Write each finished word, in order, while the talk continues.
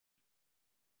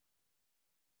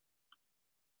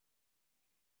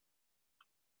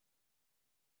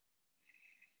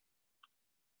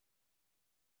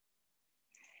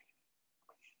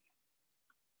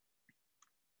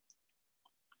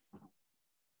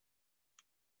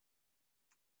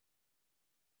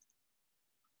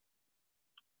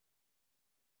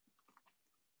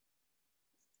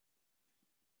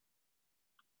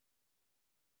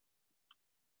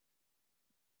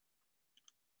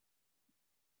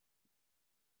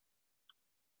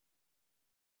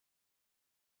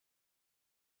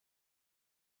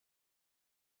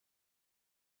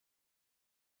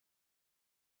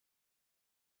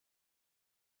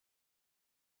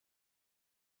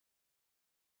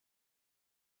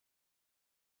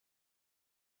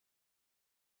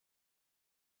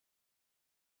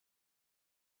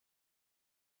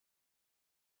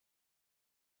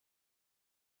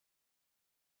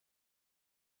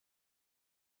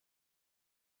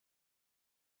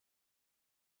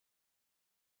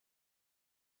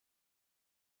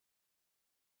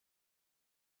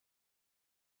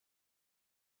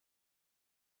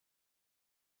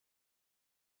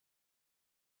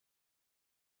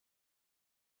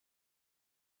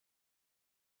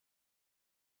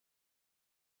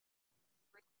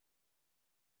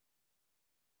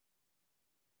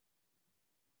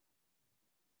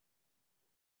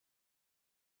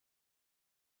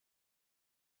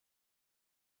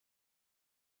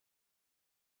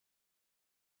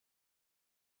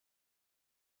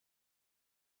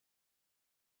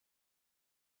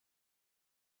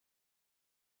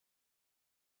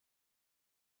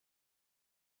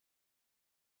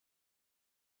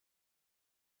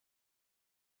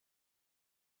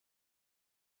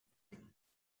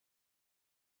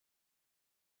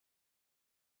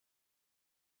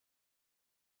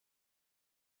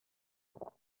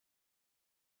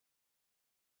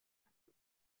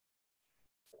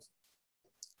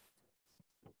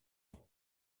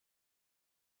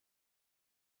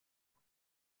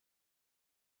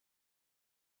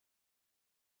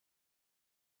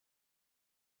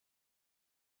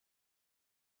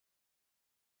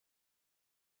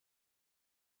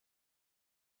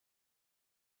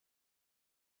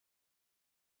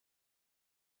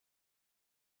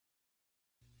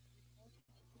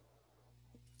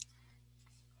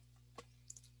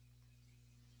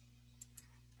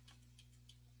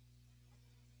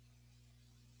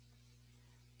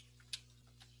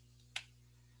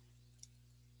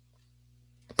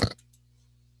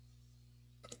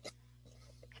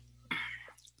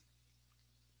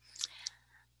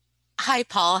Hi,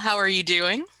 Paul. How are you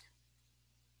doing?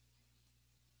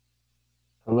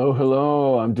 Hello,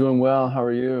 hello. I'm doing well. How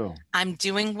are you? I'm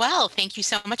doing well. Thank you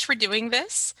so much for doing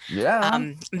this. Yeah,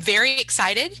 I'm very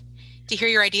excited to hear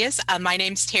your ideas. My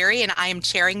name's Terry, and I am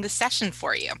chairing the session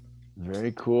for you.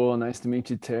 very cool. Nice to meet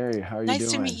you, Terry. How are you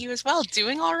Nice to meet doing? you as well.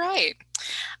 Doing all right.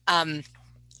 Um,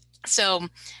 so,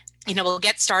 we'll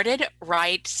get started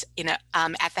right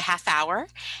at the half hour,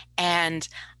 and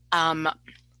um,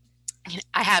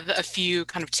 I have a few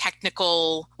kind of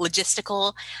technical,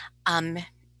 logistical um,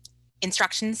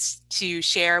 instructions to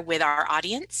share with our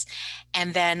audience,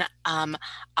 and then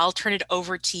I'll turn it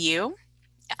over to you.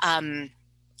 Um,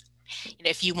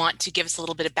 if you want to give us a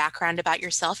little bit of background about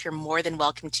yourself, you're more than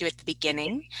welcome to at the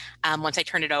beginning once I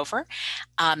turn it over.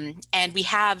 And we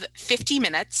have 50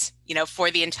 minutes,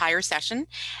 for the entire session.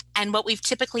 And what we've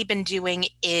typically been doing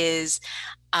is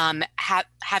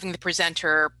having the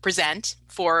presenter present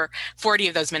for 40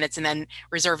 of those minutes and then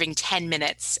reserving 10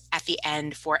 minutes at the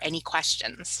end for any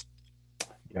questions.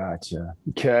 Gotcha.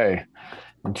 Okay.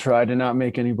 And try to not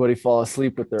make anybody fall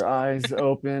asleep with their eyes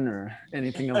open or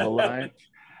anything of the like.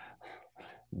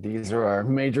 These are our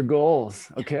major goals.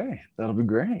 Okay, that'll be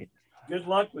great. Good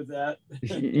luck with that.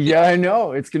 Yeah, I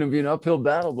know. It's going to be an uphill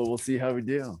battle, but we'll see how we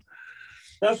do.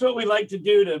 That's what we like to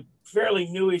do to fairly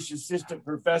newish assistant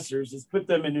professors is put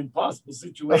them in impossible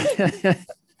situations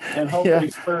and hope Yeah. they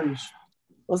flourish.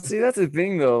 Well, see, that's the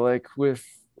thing though. Like with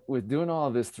doing all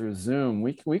of this through Zoom,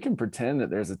 we can pretend that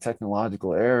there's a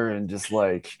technological error and just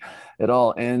like it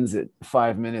all ends at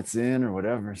 5 minutes in or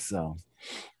whatever. So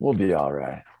we'll be all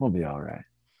right. We'll be all right.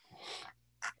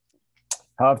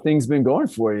 How have things been going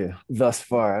for you thus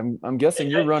far? I'm guessing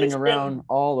you're running It's around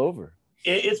all over.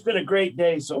 it's been a great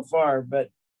day so far, but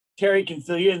Terry can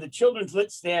fill you in. The children's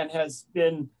lit stand has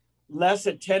been less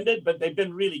attended, but they've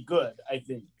been really good, I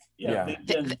think. Yeah, Yeah, they've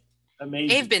been amazing.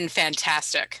 They've been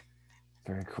fantastic.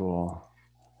 very cool.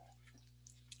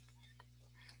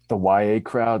 The YA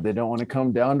crowd, they don't want to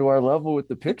come down to our level with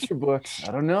the picture books.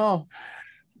 I don't know.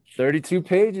 32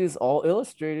 pages, all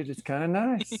illustrated. It's kind of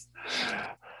nice.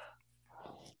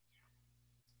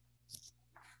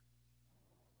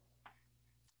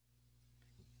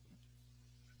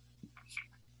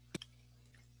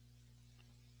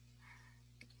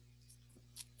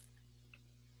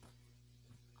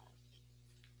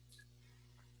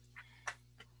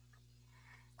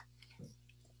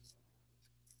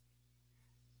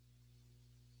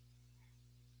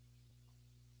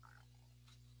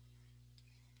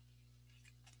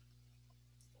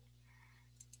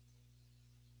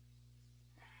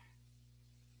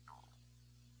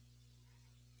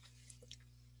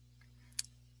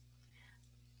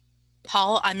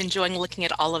 Paul, I'm enjoying looking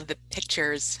at all of the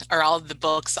pictures or all of the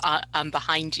books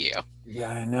behind you. Yeah,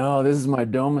 I know. This is my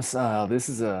domicile. This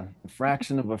is a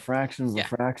fraction of a fraction of a Yeah.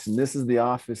 fraction. This is the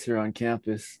office here on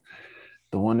campus.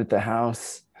 The one at the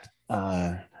house.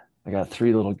 I got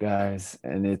three little guys,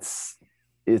 and it's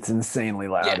insanely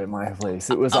loud Yeah. in my place.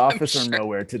 It was Oh, I'm office or sure.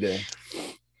 nowhere today.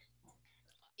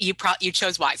 You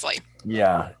chose wisely.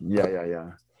 Yeah.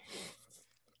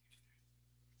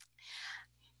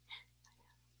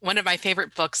 One of my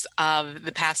favorite books of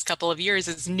the past couple of years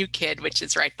is New Kid, which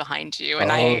is right behind you.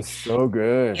 And Oh, so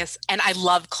good. yes, and I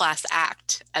love Class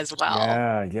Act as well.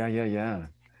 Yeah.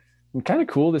 And kind of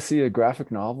cool to see a graphic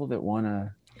novel that won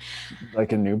a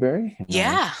like a Newbery,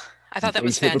 Yeah, I thought that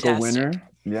was atypical fantastic. winner.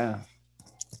 Yeah,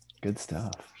 good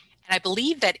stuff. And I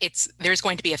believe that there's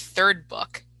going to be a third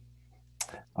book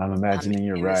I'm imagining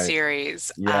you're in the right.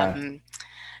 series. Yeah.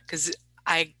 Because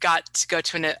I got to go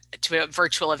to a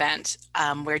virtual event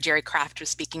where Jerry Craft was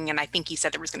speaking, and I think he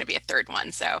said there was going to be a third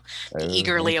one. So Oh, very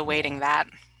eagerly cool. awaiting that.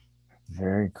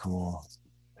 Very cool.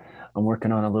 I'm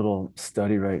working on a little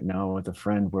study right now with a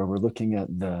friend where we're looking at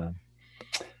the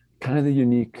kind of the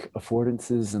unique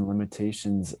affordances and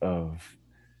limitations of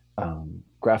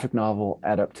graphic novel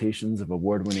adaptations of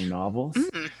award-winning novels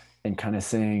Mm. and kind of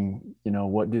saying,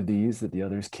 what do these that the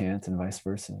others can't and vice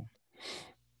versa.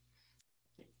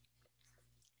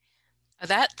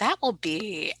 That will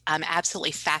be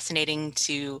absolutely fascinating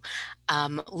to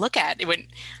look at. It would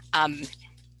um,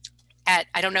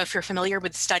 I don't know if you're familiar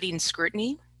with Study and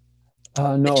Scrutiny,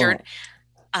 the journal.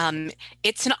 No.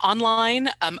 It's an online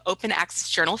open access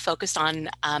journal focused on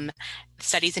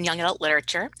studies in young adult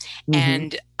literature. Hmm.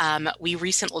 And we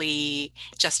recently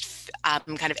just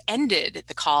kind of ended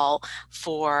the call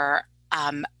for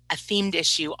a themed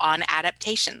issue on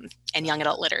adaptation in young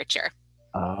adult literature.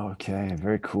 Oh, okay,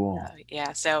 very cool.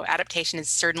 Yeah, so adaptation is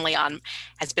certainly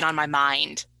has been on my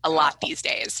mind a lot these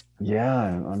days. Yeah,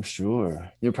 I'm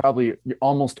sure. You're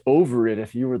almost over it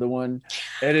if you were the one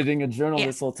editing a journal Yeah.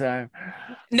 this whole time.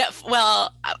 No,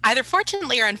 well, either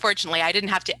fortunately or unfortunately, I didn't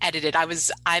have to edit it.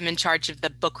 I'm in charge of the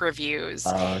book reviews,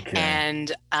 Okay,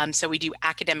 and so we do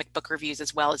academic book reviews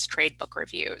as well as trade book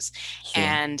reviews. sure.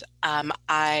 And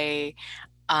I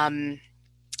um,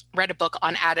 read a book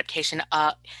on adaptation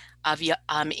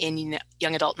in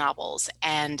young adult novels,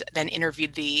 and then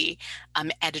interviewed the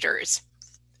editors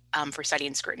for study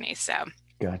and scrutiny. So.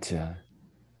 Gotcha.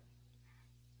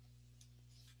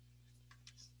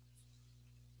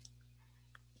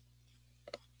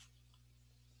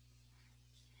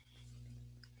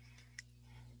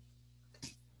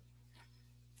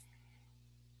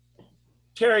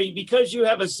 Terry, because you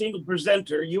have a single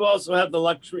presenter, you also have the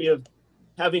luxury of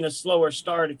having a slower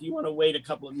start if you want to wait a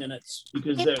couple of minutes,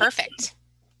 because Okay, perfect.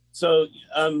 So,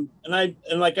 and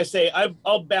like I say,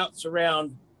 I'll bounce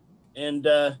around, and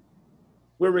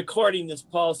we're recording this,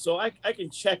 Paul, so I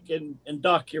can check and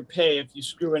dock your pay if you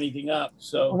screw anything up.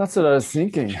 So Well, that's what I was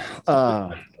thinking.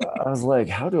 I was like,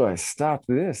 how do I stop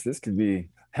this? This could be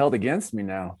held against me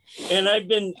now. And I've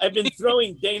been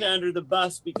throwing Dana under the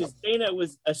bus, because Dana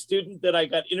was a student that I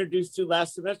got introduced to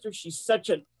last semester. She's such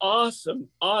an awesome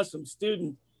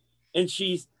student, and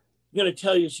she's going to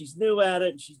tell you she's new at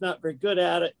it and she's not very good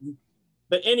at it.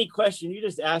 But any question, you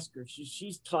just ask her.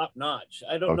 She's top notch.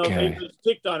 I don't know if it was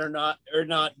picked on or not,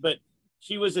 but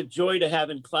she was a joy to have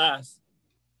in class.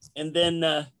 And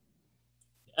then,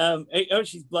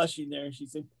 she's blushing there. She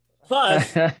said,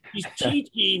 plus she's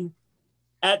teaching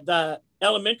at the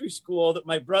elementary school that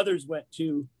my brothers went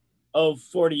to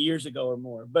 40 years ago or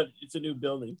more, but it's a new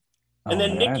building. And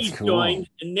then Nikki's joined,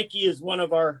 and Nikki is one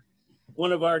of our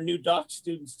new doc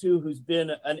students too, who's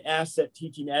been an asset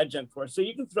teaching adjunct for us. So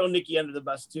you can throw Nikki under the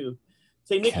bus too.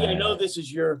 Say, Nikki, I know this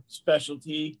is your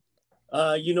specialty.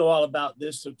 You know all about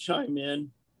this, so chime in.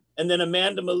 And then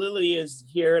Amanda Malili is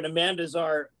here, and Amanda's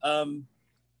our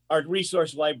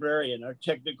resource librarian,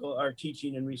 our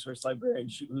teaching and resource librarian,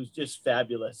 who's just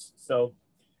fabulous. So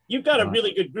you've got a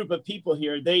really good group of people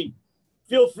here. They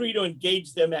feel free to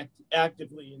engage them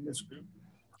actively in this group.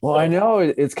 Well, I know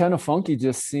it's kind of funky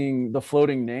just seeing the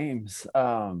floating names,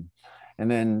 and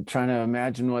then trying to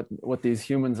imagine what these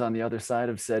humans on the other side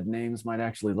of said names might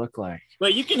actually look like.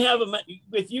 But you can have them,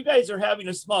 if you guys are having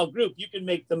a small group, you can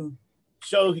make them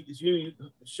show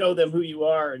them who you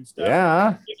are and stuff.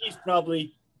 Yeah. Nikki's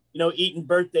probably, eating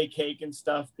birthday cake and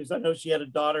stuff, because I know she had a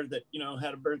daughter that,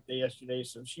 had a birthday yesterday,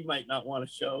 so she might not want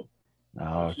to show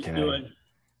what she's doing.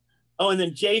 Oh, and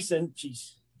then Jason,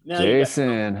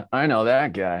 Jason, I know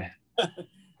that guy.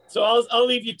 So I'll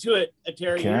leave you to it,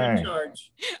 Terry. Okay. You're in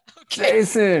charge. Okay.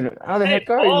 Jason, how the heck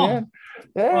are you, man?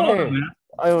 Hey,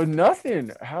 oh,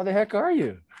 nothing. How the heck are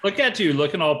you? Look at you,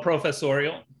 looking all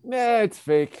professorial. Nah, it's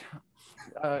fake.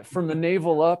 From the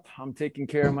navel up, I'm taking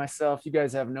care of myself. You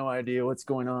guys have no idea what's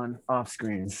going on off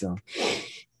screen. So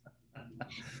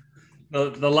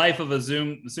the life of a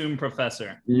Zoom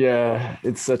professor. Yeah,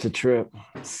 it's such a trip.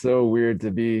 It's so weird to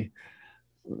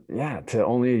to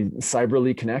only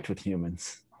cyberly connect with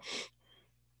humans.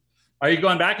 Are you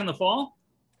going back in the fall?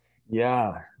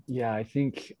 Yeah, I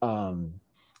think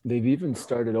they've even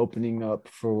started opening up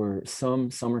for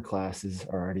some summer classes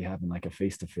are already having like a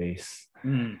face-to-face.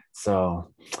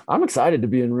 So I'm excited to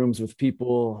be in rooms with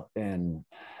people, and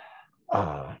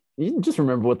you can just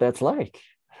remember what that's like.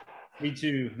 Me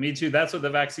too. That's what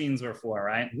the vaccines were for,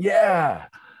 right? Yeah,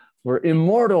 we're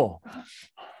immortal.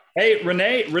 Hey,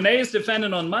 Renee is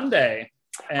defending on Monday,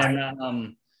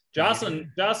 and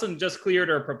Jocelyn just cleared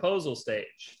her proposal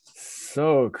stage.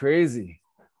 So crazy.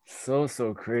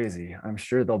 So crazy. I'm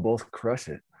sure they'll both crush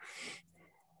it.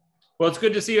 Well, it's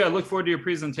good to see you. I look forward to your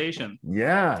presentation.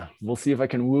 Yeah, we'll see if I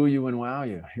can woo you and wow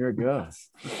you. Here it goes.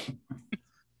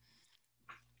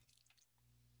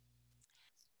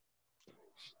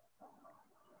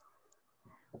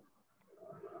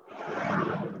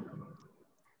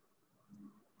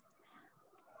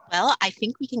 Well, I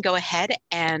think we can go ahead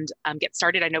and get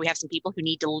started. I know we have some people who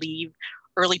need to leave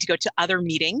early to go to other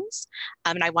meetings.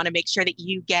 And I want to make sure that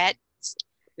you get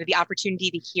the opportunity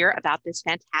to hear about this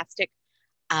fantastic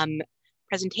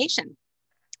presentation.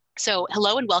 So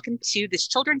hello and welcome to this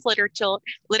children's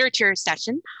literature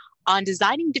session on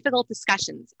designing difficult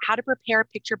discussions, how to prepare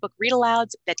picture book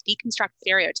read-alouds that deconstruct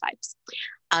stereotypes.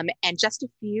 And just a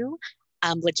few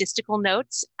logistical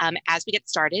notes as we get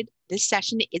started. This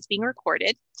session is being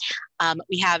recorded.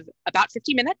 We have about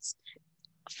 50 minutes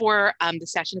for the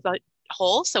session.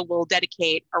 whole. So we'll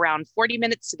dedicate around 40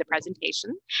 minutes to the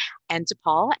presentation and to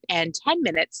Paul, and 10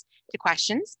 minutes to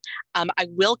questions. I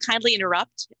will kindly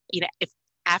interrupt, if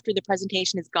after the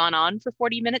presentation has gone on for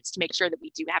 40 minutes, to make sure that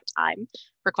we do have time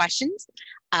for questions.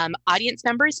 Audience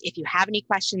members, if you have any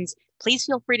questions, please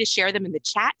feel free to share them in the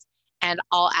chat, and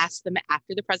I'll ask them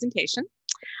after the presentation.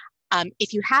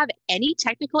 If you have any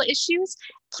technical issues,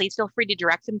 please feel free to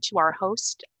direct them to our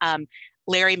host,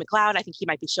 Larry McLeod. I think he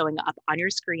might be showing up on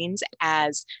your screens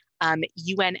as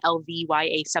UNLV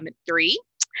YA Summit 3.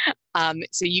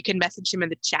 So you can message him in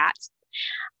the chat.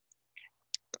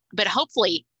 But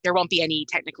hopefully there won't be any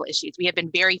technical issues. We have been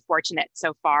very fortunate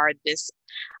so far this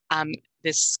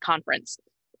conference.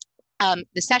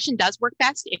 The session does work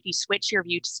best if you switch your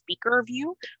view to speaker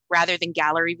view rather than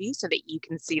gallery view, so that you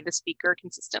can see the speaker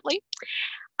consistently.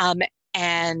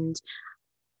 And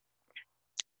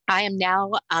I am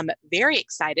now very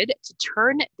excited to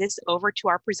turn this over to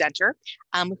our presenter,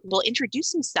 who will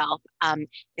introduce himself. It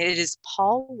is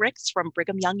Paul Ricks from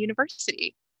Brigham Young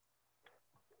University.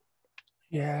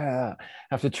 Yeah, I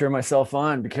have to turn myself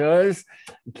on because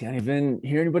you can't even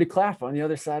hear anybody clap on the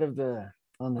other side of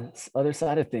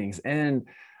things. And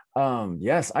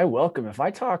yes, I welcome, if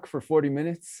I talk for 40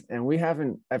 minutes and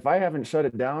if I haven't shut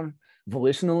it down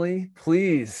volitionally,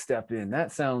 please step in.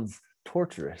 That sounds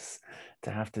torturous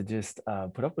to have to just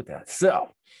put up with that. So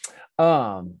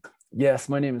yes,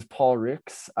 my name is Paul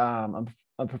Ricks. I'm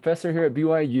a professor here at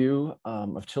BYU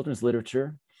of children's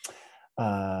literature.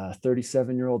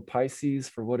 37-year-old Pisces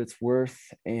for what it's worth.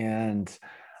 And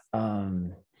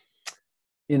in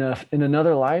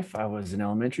another life, I was an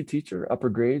elementary teacher, upper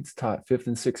grades, taught 5th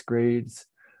and 6th grades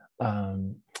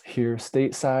here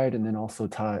stateside, and then also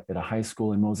taught at a high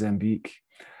school in Mozambique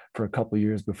for a couple of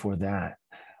years before that.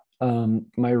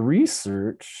 My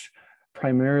research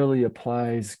primarily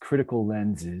applies critical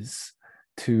lenses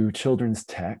to children's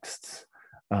texts.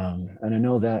 And I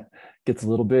know that gets a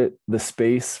little bit, the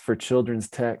space for children's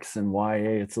texts and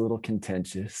YA, it's a little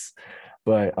contentious,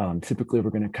 but typically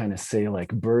we're going to kind of say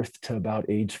like birth to about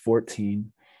age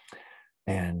 14,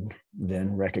 and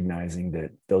then recognizing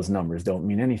that those numbers don't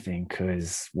mean anything,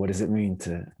 because what does it mean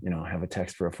to, have a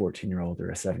text for a 14-year-old or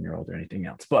a 7-year-old or anything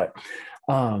else? But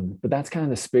that's kind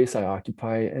of the space I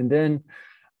occupy. And then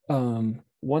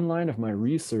one line of my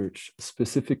research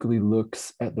specifically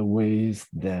looks at the ways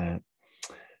that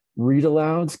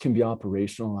read-alouds can be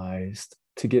operationalized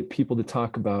to get people to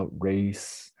talk about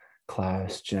race,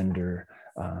 class, gender,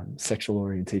 sexual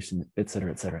orientation, et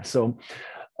cetera, et cetera. So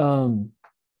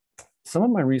some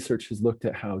of my research has looked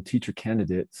at how teacher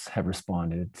candidates have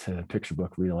responded to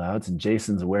Picturebook read-alouds, and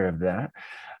Jason's aware of that.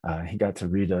 He got to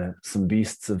read some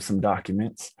beasts of some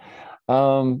documents.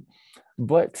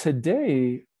 But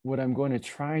today, what I'm going to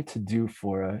try to do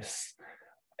for us,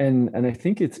 and I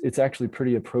think it's actually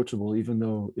pretty approachable, even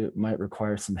though it might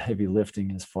require some heavy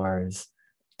lifting as far as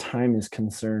time is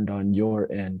concerned on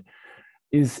your end,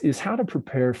 is how to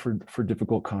prepare for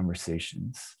difficult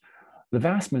conversations. The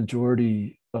vast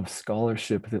majority of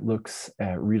scholarship that looks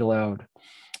at read-alouds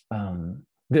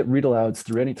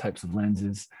through any types of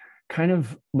lenses kind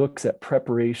of looks at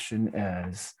preparation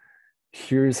as,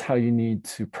 here's how you need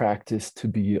to practice to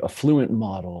be a fluent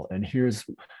model, and here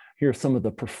are some of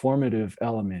the performative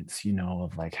elements,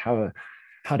 of like how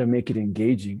to make it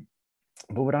engaging.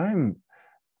 But what I'm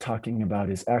talking about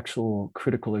is actual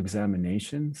critical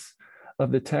examinations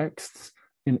of the texts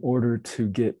in order to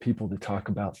get people to talk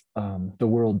about the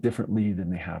world differently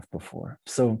than they have before.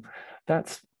 So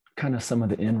that's kind of some of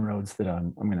the inroads that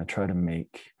I'm going to try to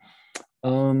make.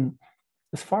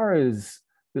 As far as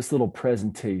this little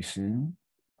presentation,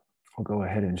 I'll go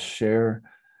ahead and share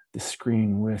the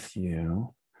screen with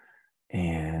you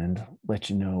and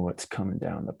let you know what's coming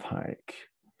down the pike.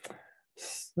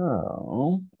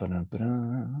 So,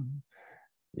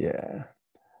 yeah.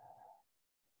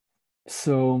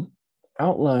 So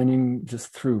outlining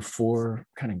just through 4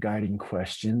 kind of guiding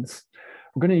questions,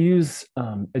 we're going to use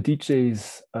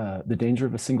Adichie's The Danger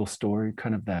of a Single Story,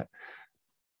 kind of that,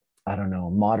 I don't know,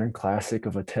 modern classic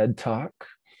of a TED Talk.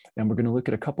 And we're going to look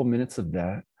at a couple minutes of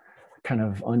that, kind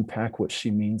of unpack what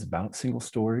she means about single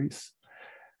stories.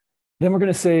 Then we're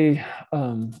going to say,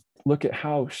 look at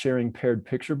how sharing paired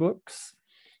picture books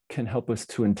can help us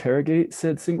to interrogate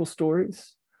said single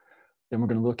stories. Then we're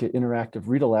going to look at interactive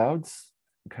read-alouds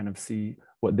and kind of see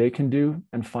what they can do.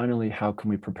 And finally, how can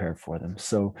we prepare for them?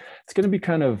 So it's going to be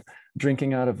kind of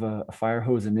drinking out of a fire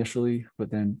hose initially,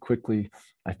 but then quickly,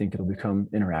 I think it'll become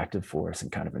interactive for us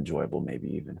and kind of enjoyable, maybe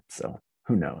even. So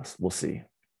who knows? We'll see.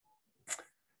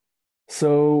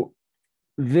 So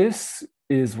this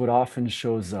is what often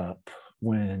shows up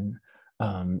when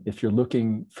If you're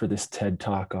looking for this TED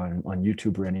Talk on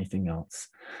YouTube or anything else,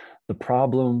 the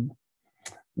problem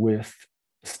with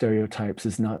stereotypes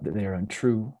is not that they are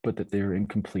untrue, but that they are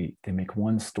incomplete. They make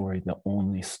one story the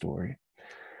only story.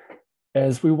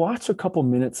 As we watch a couple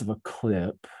minutes of a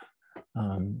clip,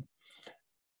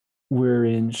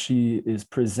 wherein she is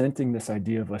presenting this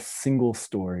idea of a single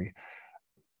story,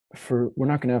 we're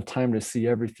not going to have time to see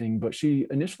everything, but she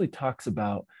initially talks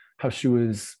about how she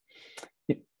was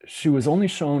only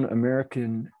shown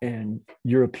American and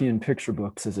European picture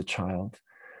books as a child.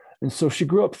 And so she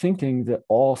grew up thinking that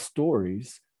all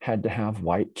stories had to have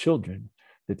white children,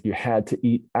 that you had to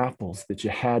eat apples, that you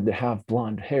had to have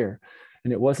blonde hair.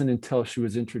 And it wasn't until she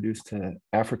was introduced to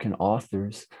African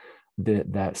authors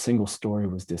that that single story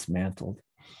was dismantled.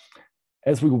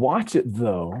 As we watch it,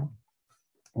 though,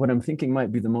 what I'm thinking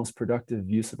might be the most productive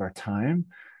use of our time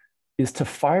is to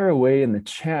fire away in the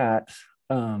chat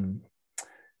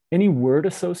any word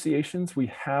associations we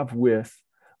have with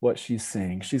what she's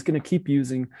saying. She's going to keep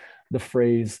using the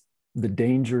phrase, the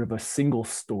danger of a single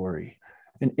story.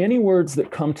 And any words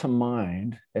that come to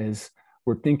mind as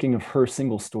we're thinking of her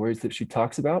single stories that she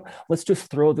talks about, let's just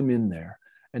throw them in there.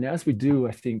 And as we do,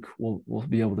 I think we'll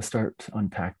be able to start to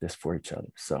unpack this for each other.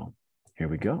 So here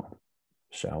we go,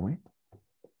 shall we?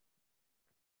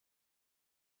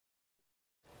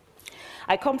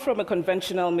 I come from a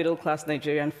conventional middle-class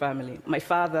Nigerian family. My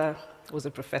father was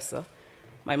a professor.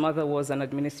 My mother was an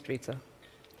administrator.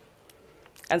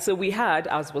 And so we had,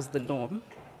 as was the norm,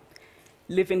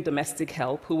 living domestic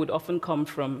help who would often come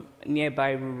from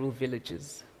nearby rural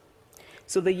villages.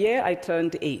 So the year I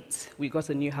turned 8, we got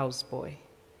a new houseboy.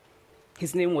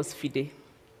 His name was Fide.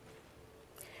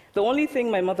 The only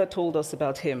thing my mother told us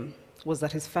about him was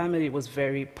that his family was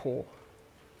very poor.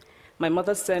 My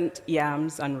mother sent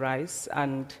yams and rice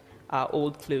and our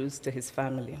old clothes to his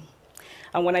family.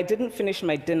 And when I didn't finish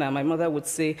my dinner, my mother would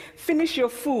say, "Finish your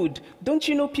food. Don't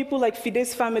you know people like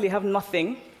Fide's family have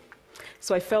nothing?"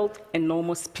 So I felt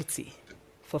enormous pity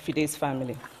for Fide's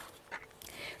family.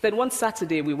 Then one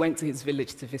Saturday, we went to his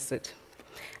village to visit.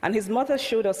 And his mother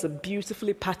showed us a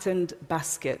beautifully patterned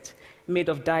basket made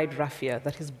of dyed raffia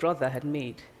that his brother had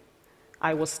made.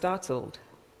 I was startled.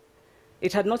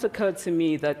 It had not occurred to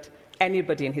me that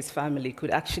anybody in his family could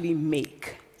actually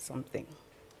make something.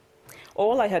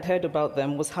 All I had heard about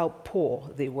them was how poor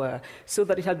they were, so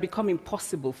that it had become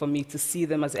impossible for me to see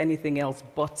them as anything else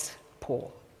but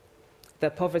poor.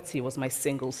 Their poverty was my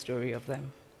single story of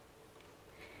them.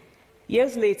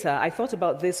 Years later, I thought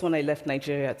about this when I left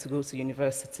Nigeria to go to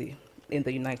university in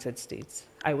the United States.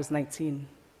 I was 19.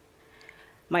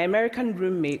 My American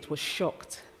roommate was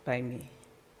shocked by me.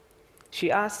 She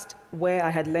asked where I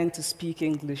had learned to speak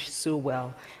English so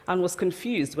well and was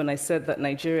confused when I said that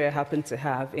Nigeria happened to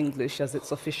have English as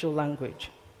its official language.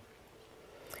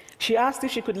 She asked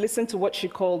if she could listen to what she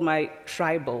called my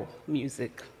tribal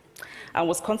music and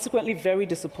was consequently very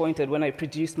disappointed when I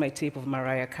produced my tape of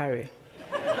Mariah Carey.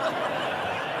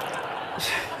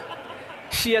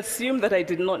 She assumed that I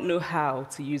did not know how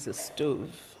to use a stove.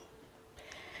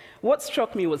 What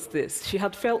struck me was this: she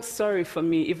had felt sorry for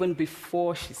me even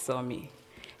before she saw me.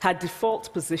 Her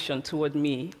default position toward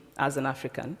me, as an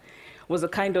African, was a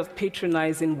kind of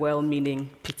patronizing, well-meaning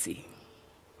pity.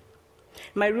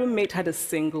 My roommate had a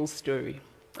single story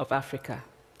of Africa,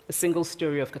 a single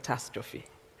story of catastrophe.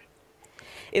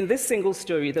 In this single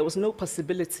story, there was no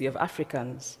possibility of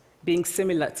Africans being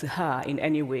similar to her in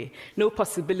any way, no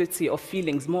possibility of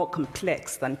feelings more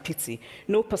complex than pity,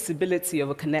 no possibility of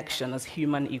a connection as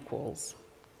human equals.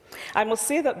 I must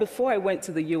say that before I went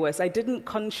to the US, I didn't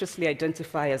consciously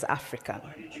identify as African.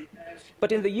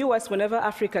 But in the US, whenever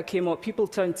Africa came up, people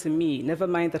turned to me, never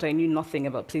mind that I knew nothing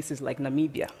about places like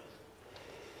Namibia.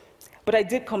 But I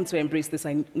did come to embrace this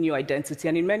new identity,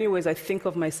 and in many ways, I think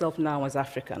of myself now as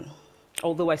African,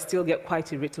 although I still get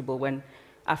quite irritable when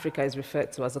Africa is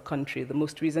referred to as a country, the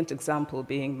most recent example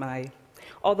being my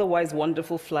otherwise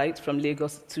wonderful flight from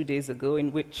Lagos 2 days ago,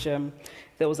 in which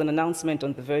there was an announcement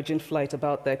on the Virgin flight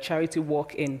about their charity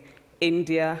walk in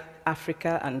India,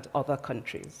 Africa, and other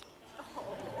countries.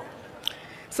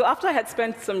 So after I had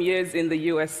spent some years in the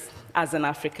US as an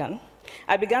African,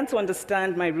 I began to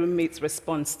understand my roommate's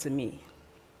response to me.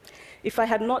 If I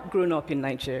had not grown up in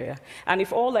Nigeria, and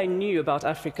if all I knew about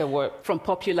Africa were from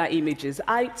popular images,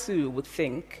 I too would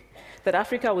think that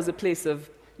Africa was a place of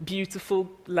beautiful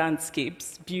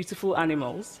landscapes, beautiful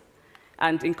animals,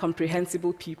 and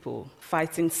incomprehensible people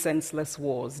fighting senseless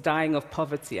wars, dying of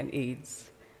poverty and AIDS,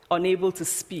 unable to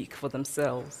speak for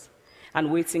themselves,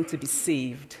 and waiting to be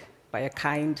saved by a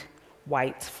kind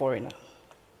white foreigner.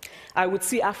 I would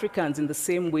see Africans in the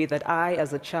same way that I,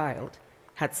 as a child,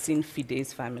 had seen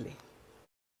Fide's family.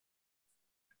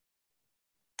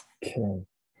 Okay.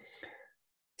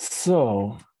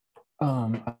 So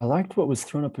I liked what was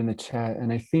thrown up in the chat.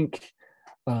 And I think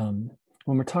when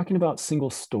we're talking about single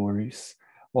stories,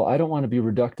 well, I don't want to be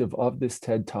reductive of this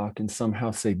TED Talk and somehow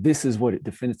say this is what it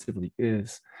definitively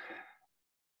is.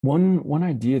 One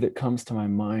idea that comes to my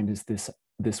mind is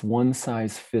this one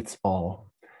size fits all,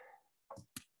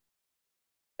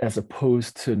 as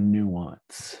opposed to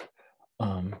nuance,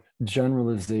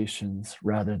 generalizations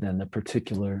rather than the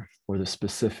particular or the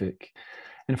specific.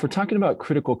 And if we're talking about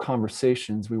critical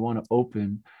conversations, we want to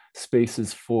open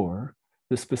spaces for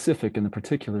the specific and the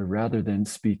particular rather than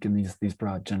speak in these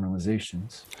broad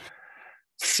generalizations.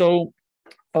 So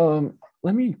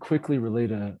let me quickly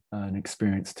relate an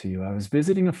experience to you. I was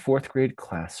visiting a 4th grade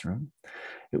classroom.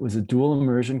 It was a dual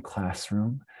immersion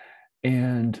classroom,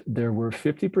 and there were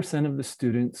 50% of the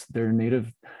students, their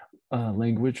native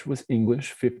language was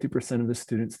English, 50% of the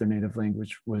students, their native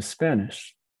language was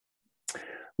Spanish.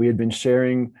 We had been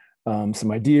sharing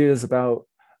some ideas about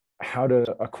how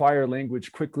to acquire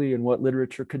language quickly and what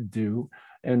literature could do.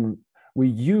 And we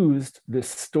used this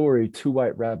story, Two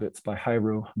White Rabbits by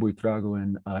Jairo Buitrago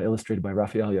and illustrated by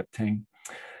Rafael Yaptang.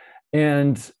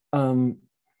 And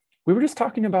we were just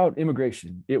talking about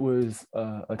immigration. It was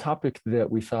a topic that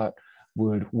we thought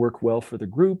would work well for the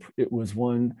group. It was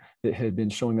one that had been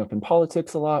showing up in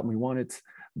politics a lot, and we wanted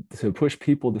to push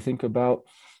people to think about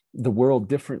the world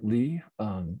differently.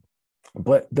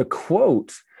 But the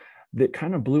quote that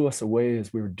kind of blew us away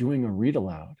as we were doing a read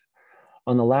aloud,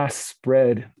 on the last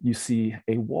spread, you see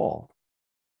a wall,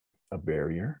 a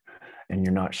barrier, and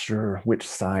you're not sure which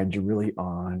side you're really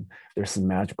on. There's some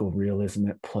magical realism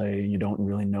at play. You don't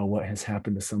really know what has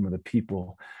happened to some of the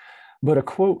people. But a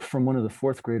quote from one of the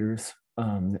 4th graders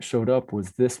that showed up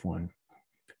was this one: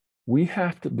 "We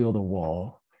have to build a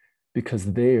wall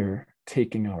because they're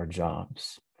taking our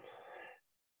jobs."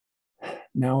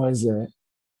 Now, as a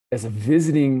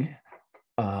visiting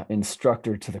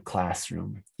instructor to the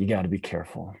classroom, you got to be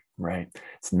careful, right?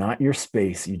 It's not your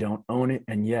space. You don't own it.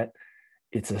 And yet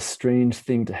it's a strange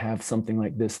thing to have something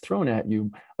like this thrown at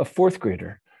you, a 4th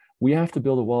grader. We have to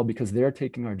build a wall because they're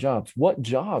taking our jobs. What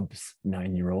jobs,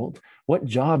 9-year-old? What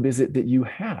job is it that you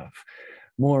have?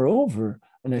 Moreover,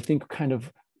 and I think kind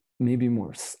of maybe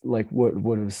more like what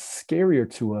was scarier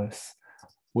to us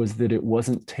was that it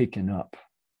wasn't taken up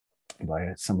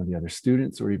by some of the other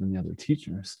students or even the other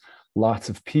teachers. Lots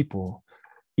of people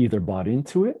either bought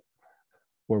into it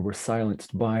or were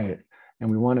silenced by it.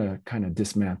 And we want to kind of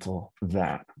dismantle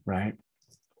that, right?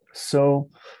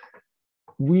 So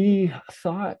we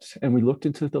thought, and we looked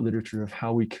into the literature of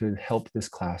how we could help this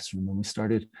classroom, and we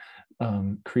started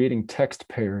creating text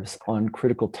pairs on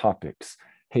critical topics.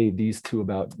 Hey, these two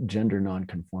about gender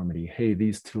nonconformity. Hey,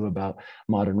 these two about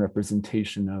modern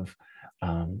representation of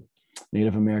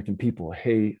Native American people.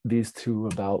 Hey, these two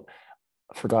about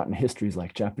forgotten histories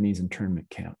like Japanese internment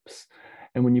camps.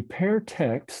 And when you pair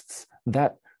texts,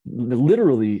 that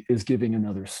literally is giving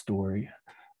another story.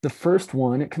 The first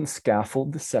one, it can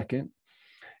scaffold the second.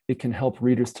 It can help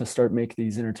readers to start make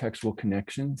these intertextual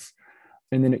connections.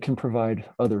 And then it can provide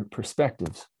other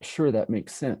perspectives. Sure, that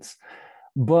makes sense.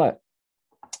 But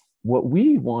what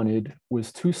we wanted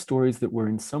was 2 stories that were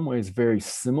in some ways very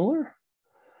similar,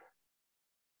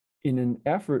 in an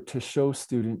effort to show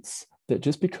students that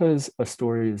just because a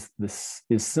story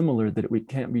is similar, that it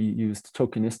can't be used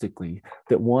tokenistically,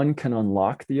 that one can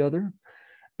unlock the other,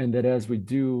 and that as we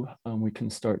do, we can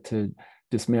start to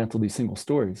dismantle these single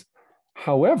stories.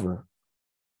 However,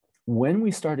 when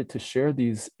we started to share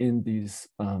these in these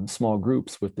small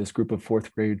groups with this group of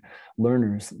 4th grade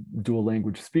learners, dual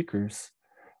language speakers,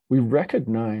 we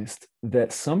recognized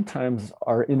that sometimes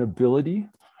our inability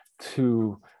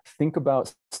to think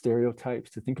about stereotypes,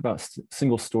 to think about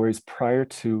single stories prior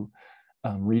to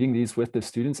reading these with the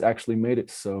students actually made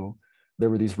it so there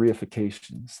were these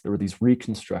reifications, there were these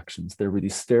reconstructions, there were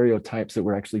these stereotypes that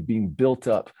were actually being built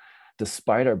up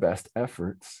despite our best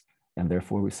efforts. And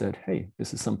therefore we said, hey,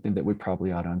 this is something that we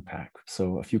probably ought to unpack.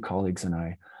 So a few colleagues and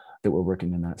I that were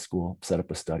working in that school set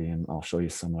up a study, and I'll show you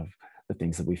some of the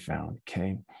things that we found,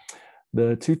 okay?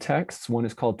 The 2 texts, one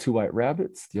is called Two White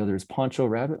Rabbits, the other is Poncho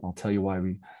Rabbit. I'll tell you why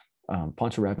we,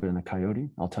 Poncho Rabbit and the Coyote,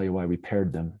 I'll tell you why we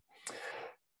paired them.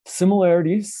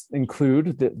 Similarities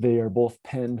include that they are both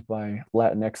penned by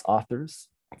Latinx authors,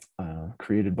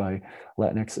 created by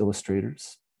Latinx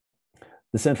illustrators.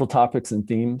 The central topics and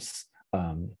themes,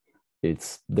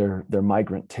 they're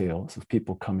migrant tales of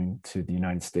people coming to the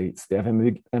United States. They have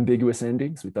ambiguous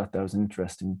endings. We thought that was an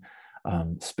interesting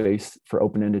space for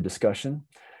open-ended discussion.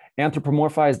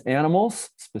 Anthropomorphized animals,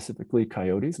 specifically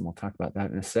coyotes, and we'll talk about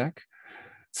that in a sec.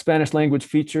 Spanish language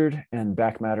featured, and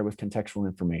back matter with contextual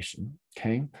information,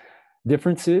 okay?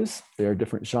 Differences, there are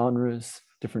different genres,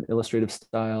 different illustrative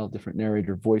style, different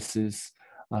narrator voices.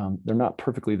 They're not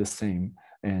perfectly the same,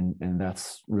 and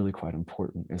that's really quite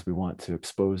important as we want to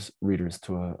expose readers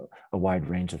to a wide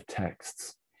range of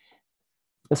texts.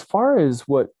 As far as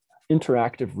what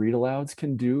interactive read-alouds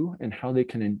can do and how they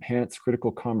can enhance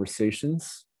critical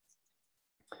conversations,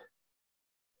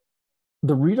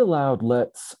 the read-aloud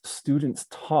lets students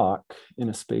talk in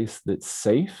a space that's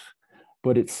safe,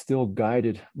 but it's still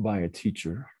guided by a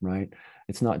teacher, right?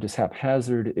 It's not just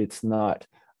haphazard, it's not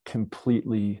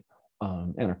completely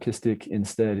anarchistic.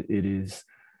 Instead, it is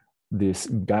this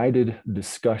guided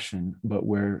discussion, but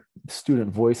where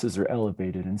student voices are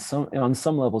elevated and on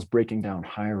some levels breaking down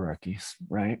hierarchies,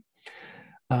 right?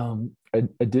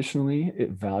 Additionally,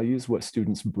 it values what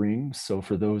students bring. So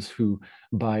for those who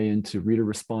buy into reader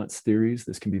response theories,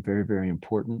 this can be very, very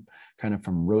important, kind of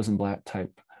from Rosenblatt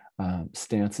type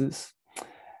stances.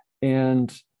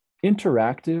 And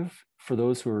interactive, for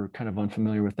those who are kind of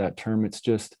unfamiliar with that term, it's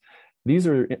just, these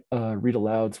are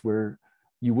read-alouds where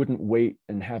you wouldn't wait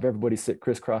and have everybody sit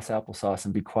crisscross applesauce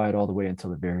and be quiet all the way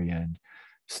until the very end.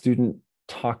 Student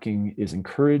talking is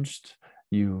encouraged.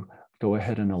 You go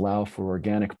ahead and allow for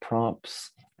organic prompts,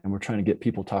 and we're trying to get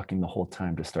people talking the whole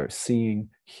time to start seeing,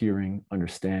 hearing,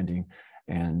 understanding,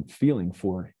 and feeling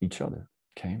for each other,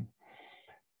 okay?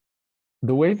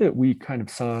 The way that we kind of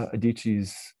saw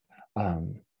Adichie's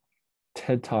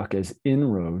TED Talk as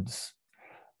inroads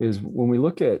is when we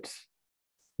look at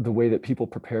the way that people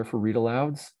prepare for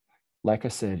read-alouds, like I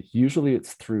said, usually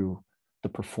it's through the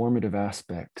performative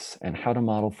aspects and how to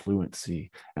model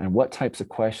fluency and what types of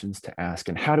questions to ask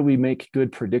and how do we make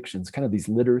good predictions, kind of these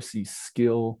literacy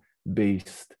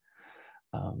skill-based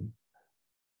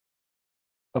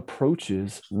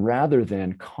approaches rather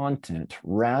than content,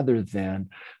 rather than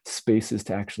spaces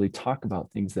to actually talk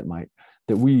about things that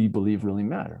we believe really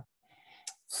matter.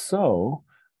 So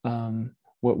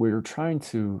what we're trying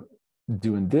to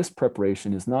do in this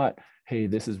preparation is not, hey,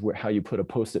 this is how you put a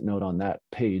Post-it note on that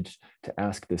page to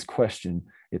ask this question.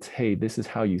 It's, hey, this is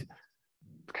how you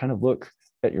kind of look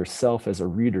at yourself as a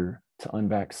reader to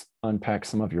unpack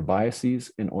some of your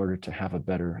biases in order to have a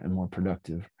better and more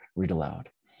productive read aloud.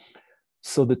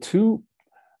 So the two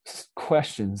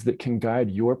questions that can guide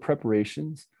your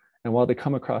preparations, and while they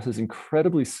come across as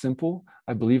incredibly simple,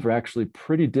 I believe are actually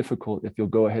pretty difficult if you'll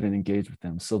go ahead and engage with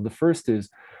them. So the first is,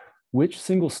 which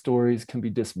single stories can be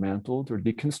dismantled or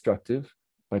deconstructive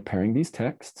by pairing these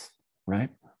texts, right?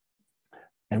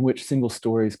 And which single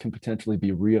stories can potentially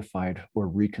be reified or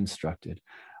reconstructed?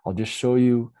 I'll just show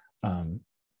you,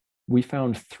 we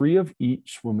found 3 of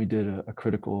each when we did a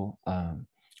critical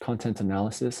content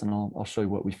analysis, and I'll show you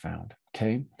what we found,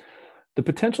 okay? The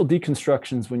potential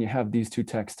deconstructions when you have these 2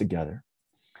 texts together.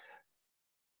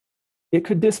 It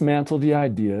could dismantle the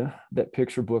idea that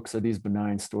picture books are these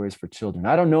benign stories for children.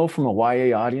 I don't know from a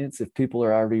YA audience if people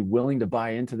are already willing to buy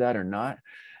into that or not.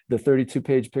 The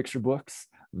 32-page picture books,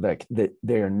 like that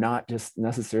they are not just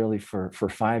necessarily for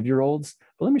 5-year-olds.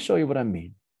 But let me show you what I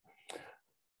mean.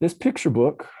 This picture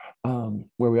book,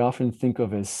 where we often think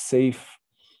of as safe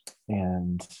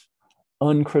and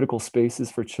uncritical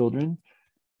spaces for children,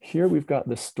 here we've got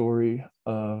the story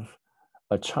of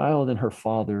a child and her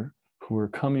father who are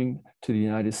coming to the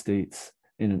United States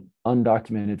in an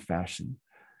undocumented fashion.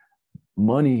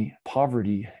 Money,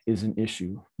 poverty is an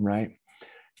issue, right?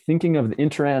 Thinking of the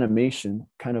interanimation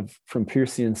kind of from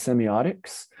Peircean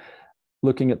semiotics,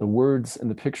 looking at the words and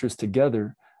the pictures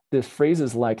together, there's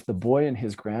phrases like the boy and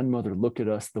his grandmother look at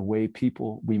us the way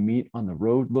people we meet on the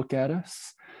road look at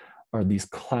us, are these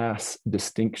class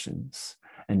distinctions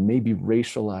and maybe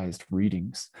racialized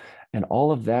readings. And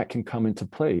all of that can come into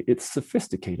play. It's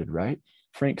sophisticated, right?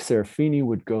 Frank Serafini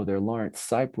would go there, Lawrence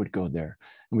Sipe would go there.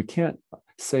 And we can't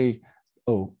say,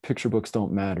 oh, picture books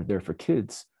don't matter, they're for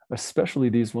kids, especially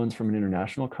these ones from an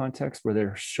international context where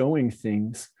they're showing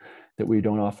things that we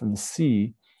don't often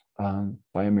see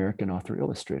by American author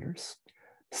illustrators.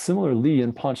 Similarly,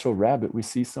 in Poncho Rabbit, we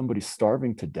see somebody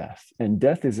starving to death, and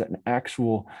death is an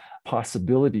actual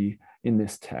possibility in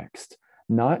this text,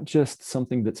 not just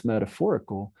something that's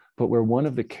metaphorical, but where one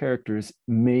of the characters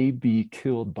may be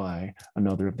killed by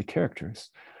another of the characters.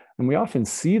 And we often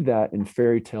see that in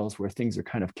fairy tales where things are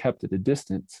kind of kept at a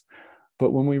distance.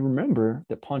 But when we remember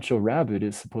that Poncho Rabbit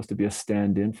is supposed to be a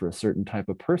stand-in for a certain type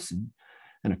of person,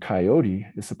 and a coyote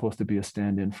is supposed to be a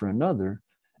stand-in for another,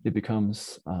 it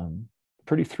becomes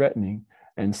pretty threatening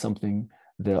and something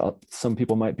that some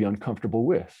people might be uncomfortable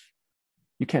with.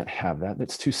 You can't have that.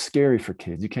 That's too scary for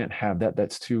kids. You can't have that.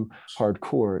 That's too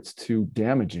hardcore. It's too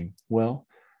damaging. Well,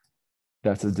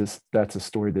 that's a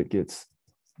story that gets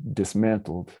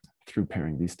dismantled through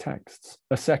pairing these texts.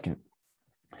 A second,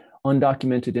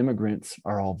 undocumented immigrants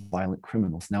are all violent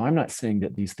criminals. Now, I'm not saying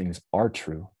that these things are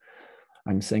true.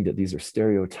 I'm saying that these are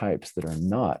stereotypes that are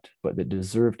not, but that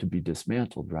deserve to be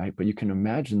dismantled, right? But you can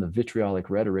imagine the vitriolic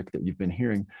rhetoric that you've been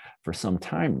hearing for some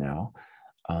time now,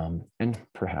 and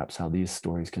perhaps how these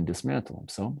stories can dismantle them.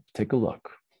 So take a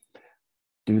look.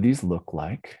 Do these look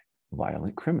like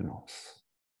violent criminals?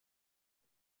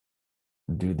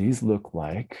 Do these look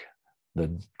like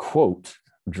the quote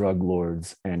drug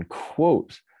lords and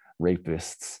quote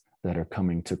rapists that are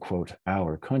coming to quote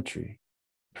our country?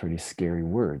 Pretty scary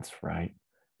words, right?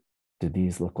 Do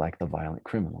these look like the violent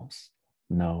criminals?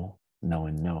 No, no,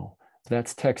 and no.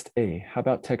 That's text A. How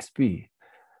about text B?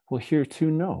 Well, here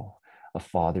too, no. A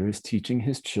father is teaching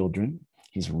his children.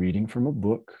 He's reading from a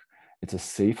book. It's a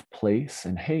safe place.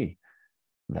 And hey,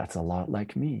 that's a lot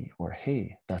like me. Or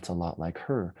hey, that's a lot like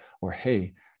her. Or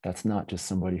hey, that's not just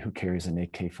somebody who carries an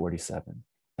AK-47.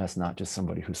 That's not just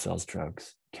somebody who sells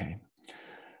drugs. Okay.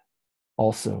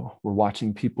 Also, we're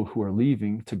watching people who are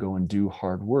leaving to go and do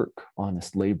hard work,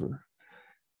 honest labor,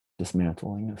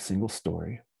 dismantling a single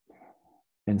story.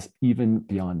 And even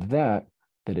beyond that,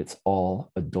 that it's all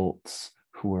adults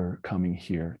who are coming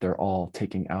here. They're all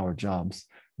taking our jobs.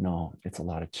 No, it's a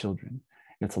lot of children.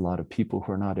 It's a lot of people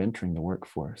who are not entering the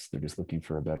workforce. They're just looking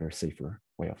for a better, safer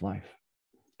way of life.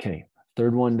 Okay,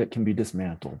 third one that can be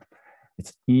dismantled.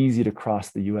 It's easy to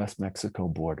cross the US-Mexico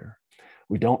border.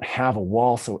 We don't have a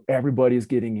wall, so everybody's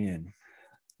getting in.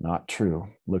 Not true.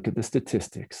 Look at the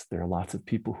statistics. There are lots of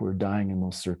people who are dying in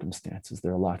those circumstances.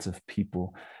 There are lots of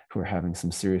people who are having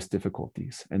some serious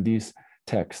difficulties. And these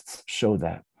texts show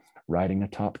that. Riding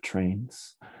atop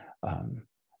trains,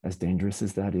 as dangerous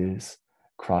as that is,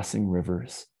 crossing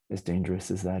rivers, as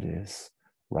dangerous as that is,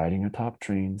 riding atop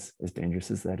trains, as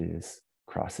dangerous as that is,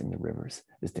 crossing the rivers,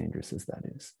 as dangerous as that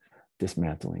is,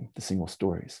 dismantling the single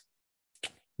stories.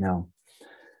 Now,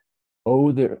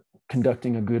 they're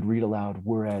conducting a good read aloud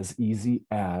were as easy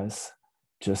as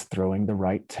just throwing the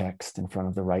right text in front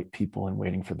of the right people and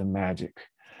waiting for the magic.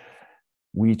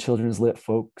 We children's lit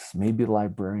folks, maybe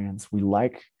librarians, we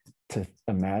like to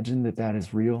imagine that that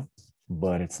is real,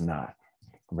 but it's not,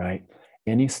 right?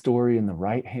 Any story in the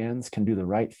right hands can do the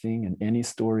right thing, and any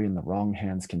story in the wrong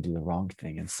hands can do the wrong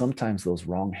thing. And sometimes those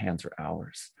wrong hands are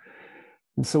ours.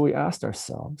 And so we asked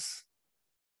ourselves,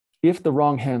 if the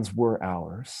wrong hands were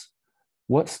ours,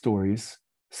 what stories,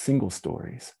 single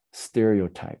stories,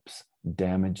 stereotypes,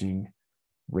 damaging,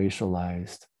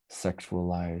 racialized,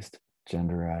 sexualized,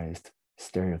 genderized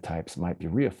stereotypes might be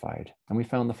reified? And we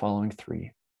found the following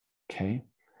three, okay?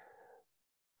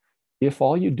 If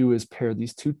all you do is pair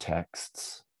these two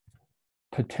texts,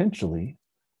 potentially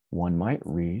one might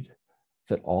read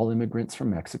that all immigrants from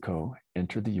Mexico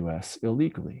enter the US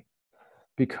illegally,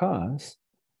 because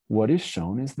what is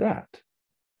shown is that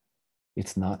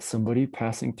it's not somebody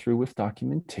passing through with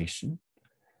documentation.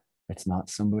 It's not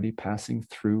somebody passing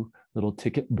through little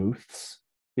ticket booths.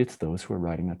 It's those who are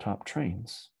riding atop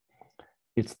trains.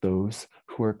 It's those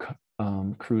who are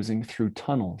cruising through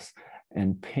tunnels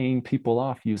and paying people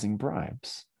off using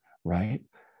bribes, right?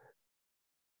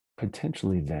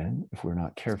 Potentially then, if we're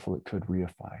not careful, it could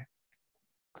reify.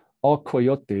 All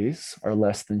coyotes are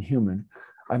less than human.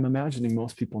 I'm imagining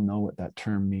most people know what that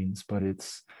term means, but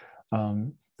it's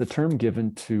the term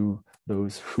given to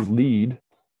those who lead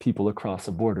people across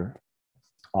a border.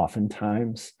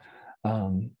 Oftentimes,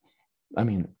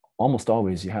 almost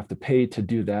always, you have to pay to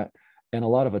do that. And a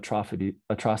lot of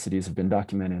atrocities have been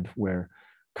documented where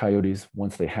coyotes,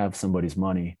 once they have somebody's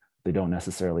money, they don't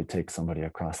necessarily take somebody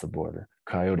across the border.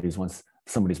 Coyotes, once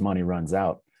somebody's money runs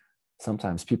out,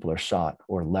 sometimes people are shot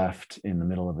or left in the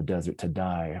middle of a desert to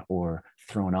die, or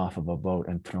thrown off of a boat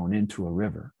and thrown into a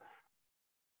river.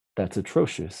 That's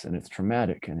atrocious, and it's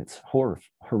traumatic, and it's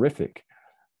horrific,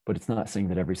 but it's not saying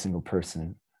that every single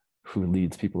person who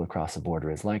leads people across the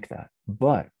border is like that.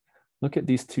 But look at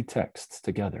these two texts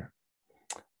together.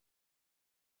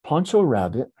 Poncho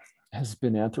Rabbit has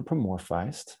been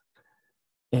anthropomorphized,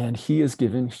 and he is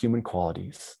given human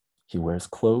qualities. He wears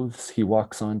clothes, he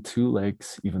walks on two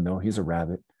legs, even though he's a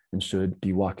rabbit, and should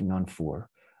be walking on four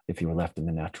if he were left in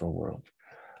the natural world.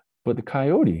 But the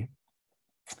coyote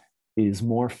is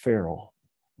more feral,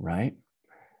 right?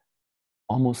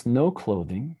 Almost no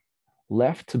clothing,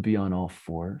 left to be on all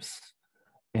fours.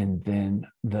 And then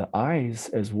the eyes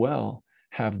as well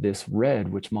have this red,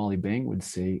 which Molly Bang would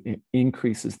say it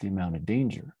increases the amount of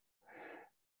danger.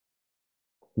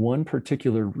 One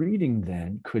particular reading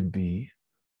then could be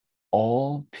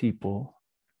all people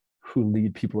who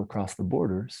lead people across the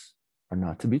borders are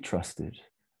not to be trusted,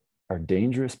 are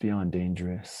dangerous beyond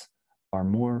dangerous, are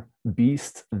more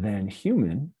beast than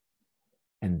human,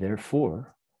 and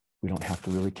therefore we don't have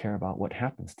to really care about what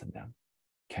happens to them,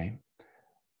 okay?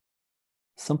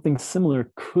 Something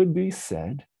similar could be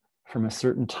said from a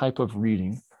certain type of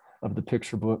reading of the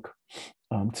picture book,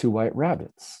 Two White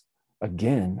Rabbits.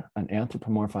 Again, an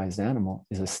anthropomorphized animal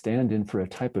is a stand-in for a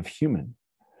type of human.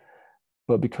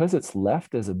 But because it's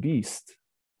left as a beast,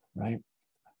 right,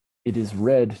 it is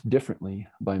read differently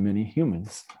by many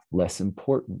humans, less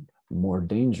important, more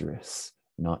dangerous,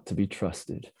 not to be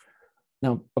trusted.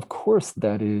 Now, of course,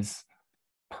 that is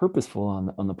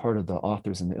purposeful on the part of the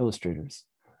authors and the illustrators,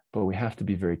 but we have to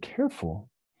be very careful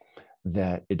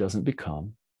that it doesn't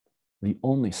become the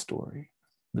only story,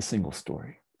 the single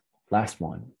story. Last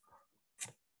one.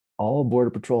 All Border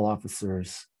Patrol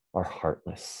officers are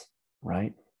heartless,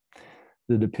 right?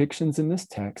 The depictions in this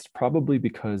text, probably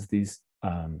because these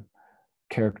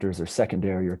characters are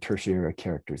secondary or tertiary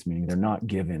characters, meaning they're not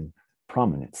given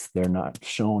prominence. They're not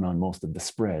shown on most of the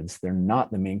spreads. They're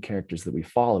not the main characters that we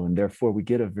follow. And therefore we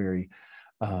get a very,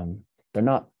 they're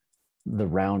not the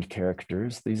round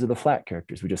characters. These are the flat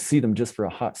characters. We just see them just for a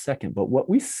hot second. But what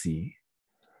we see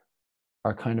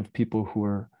are kind of people who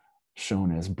are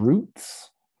shown as brutes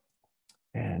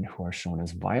and who are shown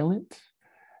as violent,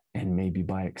 and maybe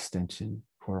by extension,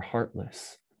 who are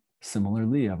heartless.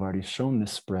 Similarly, I've already shown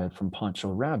this spread from Poncho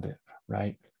Rabbit,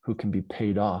 right? Who can be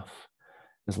paid off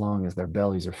as long as their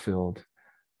bellies are filled,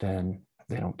 then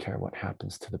they don't care what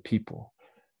happens to the people.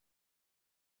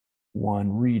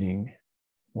 One reading,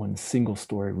 one single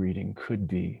story reading could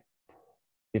be,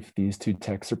 if these two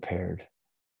texts are paired,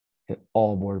 that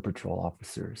all Border Patrol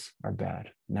officers are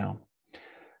bad. Now,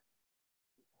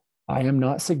 I am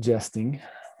not suggesting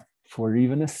for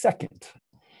even a second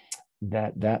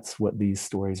that that's what these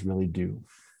stories really do.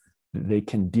 They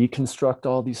can deconstruct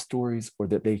all these stories, or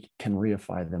that they can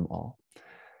reify them all.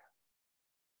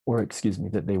 Or excuse me,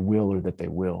 that they will or that they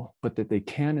will, but that they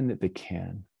can and that they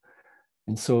can.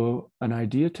 And so an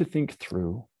idea to think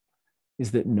through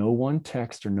is that no one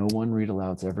text or no one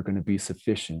read-aloud is ever going to be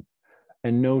sufficient,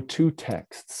 and no two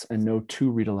texts and no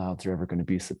two read-alouds are ever going to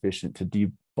be sufficient to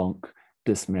debunk,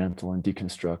 dismantle, and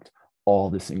deconstruct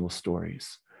all the single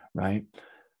stories, right?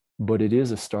 But it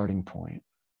is a starting point.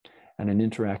 And an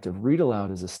interactive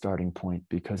read-aloud is a starting point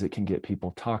because it can get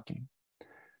people talking.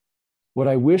 What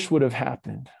I wish would have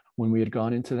happened when we had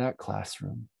gone into that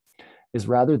classroom is,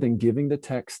 rather than giving the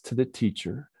text to the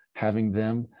teacher, having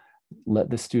them let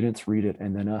the students read it,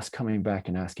 and then us coming back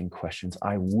and asking questions,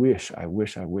 I wish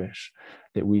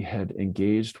that we had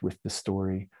engaged with the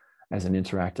story as an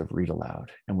interactive read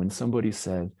aloud. And when somebody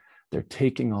said, they're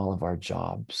taking all of our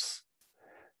jobs,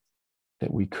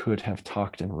 that we could have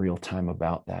talked in real time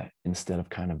about that instead of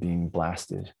kind of being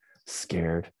blasted,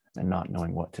 scared, and not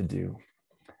knowing what to do.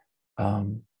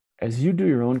 As you do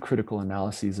your own critical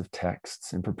analyses of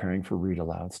texts and preparing for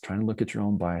read-alouds, trying to look at your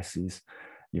own biases,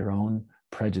 your own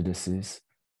prejudices,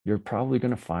 you're probably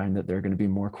going to find that there are going to be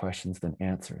more questions than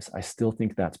answers. I still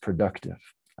think that's productive.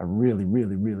 I really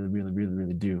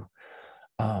do.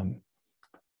 And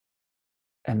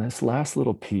this last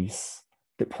little piece,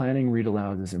 that planning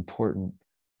read-alouds is important,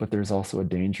 but there's also a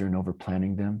danger in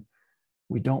over-planning them.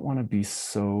 We don't want to be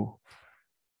so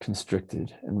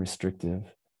constricted and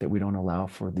restrictive that we don't allow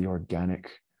for the organic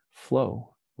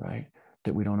flow, right?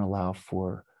 That we don't allow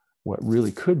for what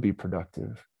really could be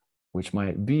productive, which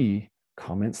might be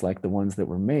comments like the ones that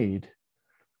were made,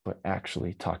 but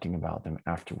actually talking about them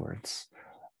afterwards.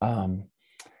 In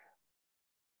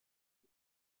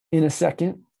a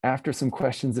second, after some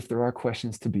questions, if there are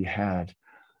questions to be had,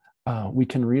 we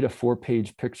can read a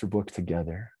 4-page picture book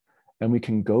together, and we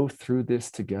can go through this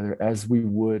together as we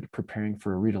would preparing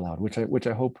for a read aloud, which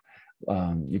I hope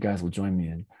you guys will join me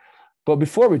in. But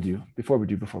before we do,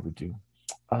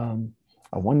 I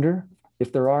wonder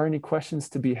if there are any questions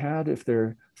to be had, if there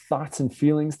are thoughts and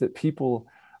feelings that people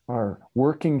are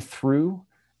working through,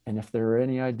 and if there are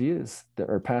any ideas that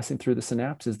are passing through the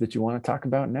synapses that you want to talk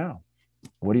about now.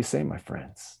 What do you say, my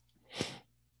friends?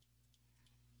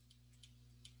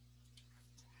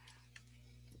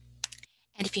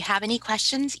 And if you have any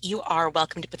questions, you are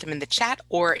welcome to put them in the chat,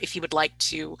 or if you would like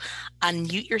to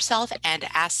unmute yourself and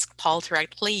ask Paul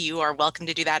directly, you are welcome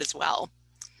to do that as well.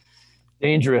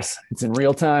 Dangerous. It's in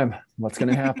real time. What's going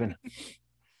to happen?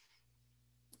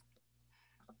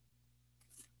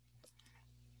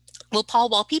 Well, Paul,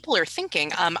 while people are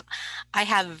thinking, I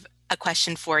have a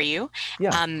question for you.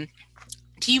 Yeah.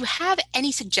 do you have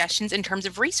any suggestions in terms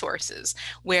of resources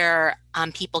where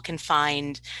people can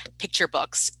find picture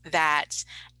books that,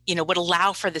 you know, would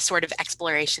allow for this sort of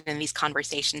exploration and these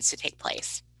conversations to take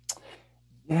place?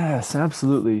 Yes,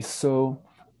 absolutely. So,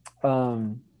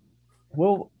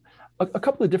 well, a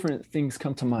couple of different things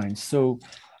come to mind. So,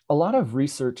 a lot of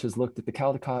research has looked at the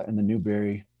Caldecott and the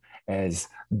Newbery as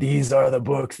these are the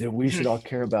books that we should all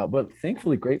care about. But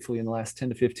thankfully, gratefully, in the last 10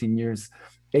 to 15 years,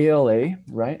 ALA,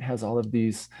 right, has all of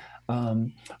these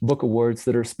book awards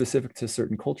that are specific to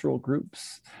certain cultural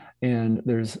groups. And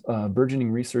there's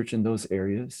burgeoning research in those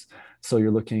areas. So you're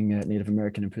looking at Native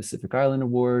American and Pacific Island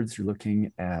awards, you're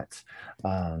looking at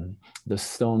the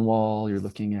Stonewall, you're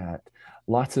looking at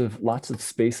lots of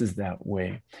spaces that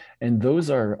way. And those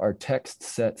are text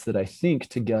sets that I think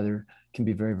together can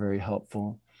be very, very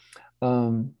helpful.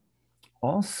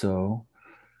 Also,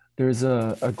 there's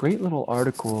a great little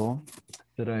article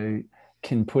that I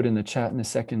can put in the chat in a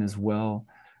second as well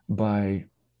by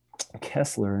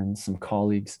Kessler and some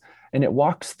colleagues. And it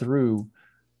walks through,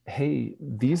 hey,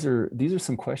 these are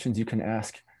some questions you can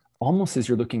ask almost as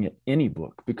you're looking at any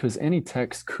book, because any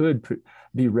text could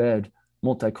be read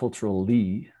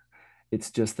multiculturally.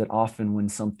 It's just that often when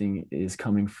something is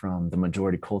coming from the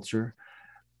majority culture,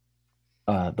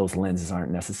 those lenses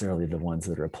aren't necessarily the ones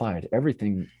that are applied.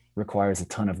 Everything requires a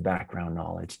ton of background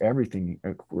knowledge. Everything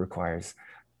requires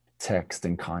text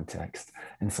and context.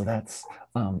 And so that's,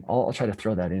 I'll try to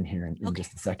throw that in here in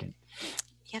just a second.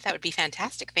 Yeah, that would be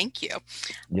fantastic. Thank you.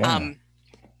 Yeah.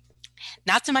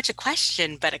 Not so much a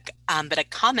question, but a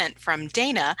comment from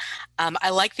Dana. I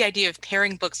like the idea of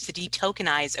pairing books to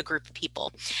detokenize a group of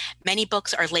people. Many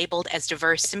books are labeled as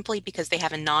diverse simply because they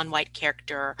have a non-white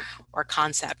character or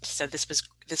concept. So this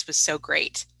was so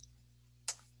great.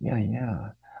 Yeah.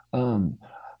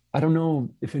 I don't know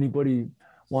if anybody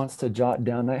wants to jot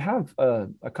down. I have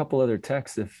a couple other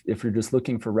texts if you're just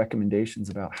looking for recommendations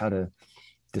about how to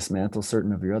dismantle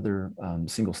certain of your other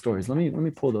single stories. Let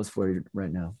me pull those for you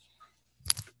right now.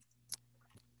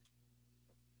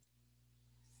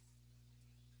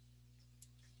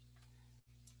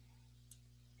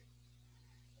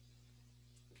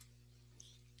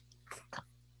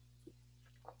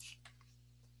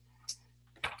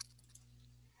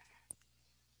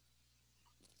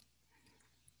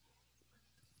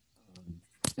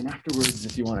 And afterwards,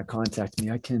 if you want to contact me,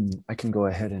 I can go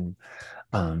ahead and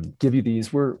give you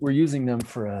these. We're using them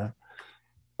for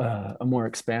a more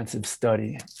expansive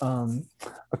study.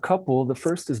 A couple. The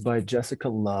first is by Jessica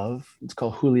Love. It's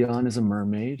called Julian is a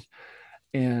Mermaid,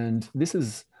 and this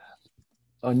is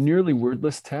a nearly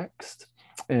wordless text.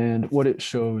 And what it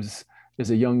shows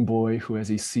is a young boy who, as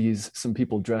he sees some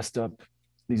people dressed up,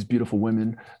 these beautiful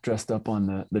women dressed up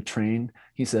on the train,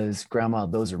 he says, "Grandma,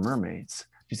 those are mermaids."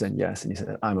 She said, "Yes." And he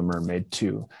said, "I'm a mermaid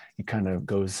too." He kind of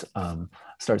goes,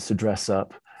 starts to dress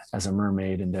up as a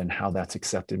mermaid, and then how that's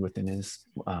accepted within his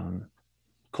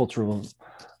cultural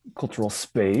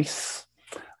space.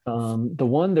 The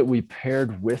one that we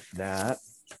paired with that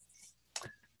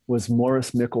was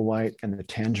Morris Micklewhite and the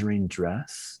Tangerine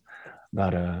Dress,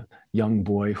 about a young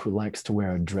boy who likes to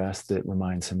wear a dress that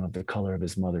reminds him of the color of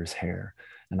his mother's hair,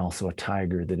 and also a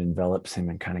tiger that envelops him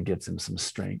and kind of gives him some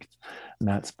strength. And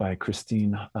that's by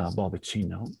Christine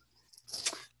Balbacino.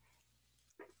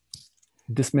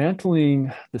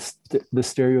 Dismantling the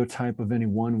stereotype of any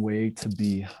one way to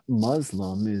be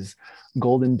Muslim is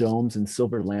Golden Domes and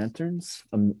Silver Lanterns,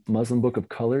 a Muslim book of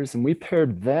colors. And we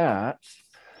paired that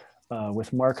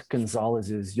with Mark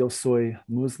Gonzalez's Yo Soy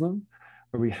Muslim,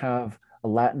 where we have a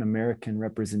Latin American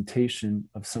representation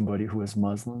of somebody who is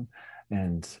Muslim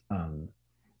and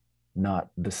not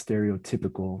the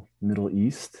stereotypical Middle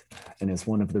East, and is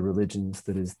one of the religions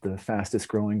that is the fastest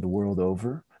growing the world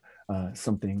over,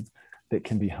 something that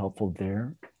can be helpful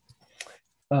there.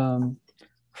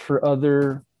 For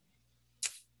other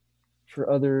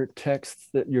texts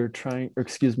that you're trying, or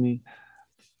excuse me,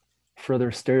 for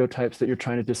other stereotypes that you're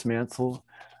trying to dismantle,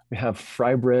 we have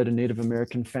Fry Bread, a Native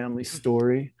American family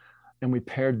story, and we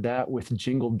paired that with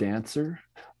Jingle Dancer,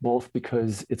 both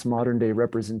because it's modern day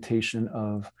representation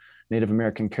of Native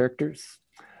American characters,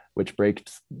 which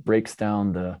breaks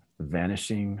down the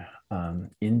vanishing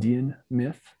Indian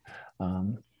myth.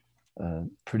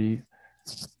 Pretty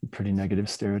negative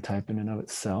stereotype in and of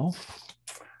itself.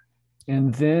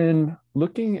 And then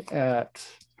looking at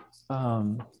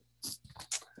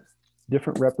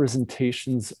different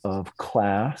representations of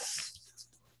class,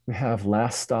 we have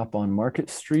Last Stop on Market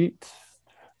Street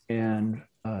and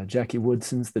Jackie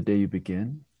Woodson's The Day You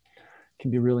Begin. Can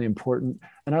be really important.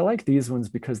 And I like these ones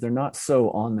because they're not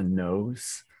so on the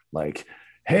nose, like,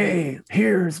 hey,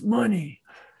 here's money.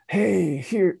 hey,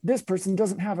 here, this person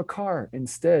doesn't have a car.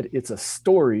 Instead, it's a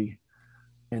story,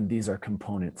 and these are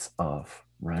components of,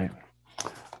 right?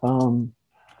 One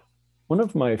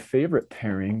of my favorite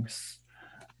pairings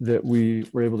that we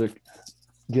were able to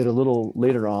get a little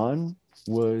later on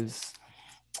was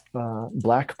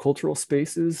Black cultural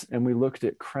spaces, and we looked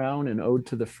at Crown and Ode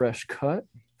to the Fresh Cut,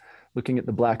 looking at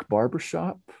the Black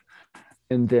barbershop,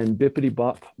 and then Bippity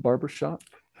Bop barbershop,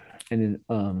 and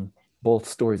in both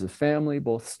stories of family,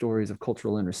 both stories of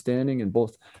cultural understanding, and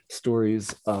both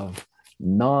stories of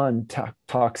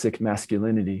non-toxic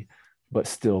masculinity, but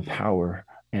still power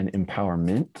and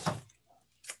empowerment.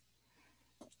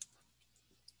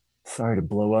 Sorry to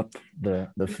blow up the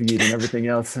feed and everything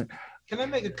else. Can I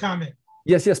make a comment?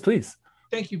 Yes, yes, please.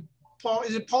 Thank you. Paul,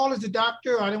 is it Paul is the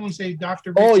doctor? I didn't want to say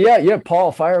Dr. Oh, Richard. yeah,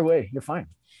 Paul, fire away. You're fine.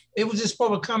 It was just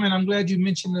for a comment. I'm glad you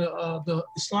mentioned the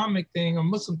Islamic thing or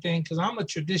Muslim thing, because I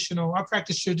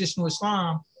practice traditional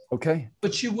Islam. Okay.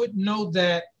 But you wouldn't know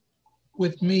that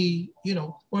with me,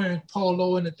 wearing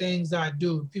polo and the things I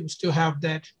do. People still have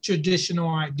that traditional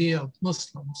idea of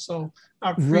Muslim. So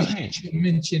I appreciate you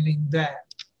mentioning that.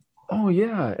 Oh,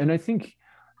 yeah. And I think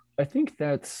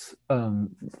that's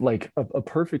like a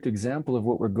perfect example of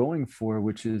what we're going for,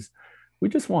 which is we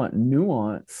just want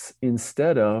nuance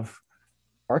instead of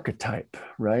archetype,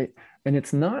 right? And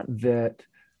it's not that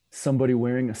somebody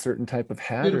wearing a certain type of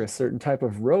hat or a certain type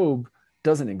of robe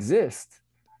doesn't exist.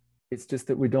 It's just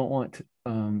that we don't want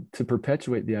to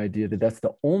perpetuate the idea that that's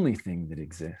the only thing that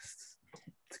exists.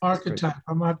 Archetype.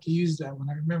 I'm going to have to use that when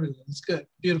I remember that. It's good.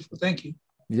 Beautiful. Thank you.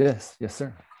 Yes. Yes,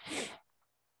 sir.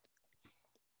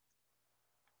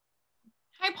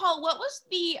 Hi, Paul. What was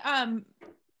the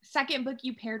second book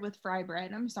you paired with Fry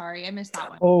Bread? I'm sorry, I missed that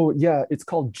one. Oh, yeah. It's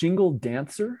called Jingle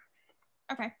Dancer.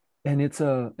 Okay. And it's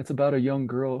about a young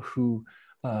girl who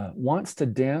wants to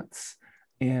dance.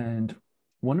 And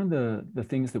one of the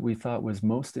things that we thought was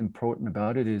most important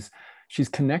about it is she's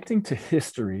connecting to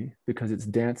history because it's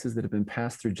dances that have been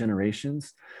passed through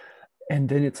generations. And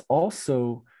then it's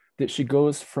also that she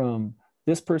goes from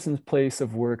this person's place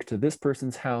of work to this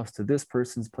person's house to this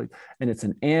person's place. And it's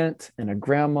an aunt and a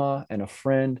grandma and a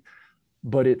friend,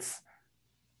 but it's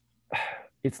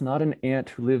not an aunt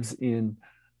who lives in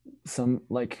some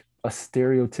like a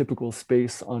stereotypical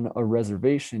space on a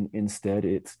reservation. Instead,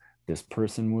 it's this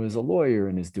person was a lawyer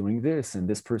and is doing this, and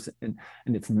this person, and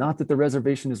it's not that the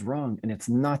reservation is wrong, and it's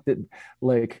not that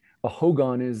like a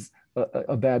Hogan is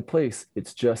a bad place.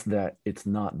 It's just that it's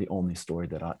not the only story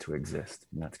that ought to exist.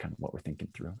 And that's kind of what we're thinking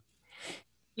through.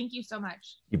 Thank you so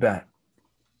much. You bet.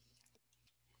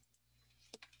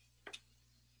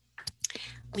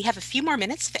 We have a few more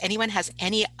minutes if anyone has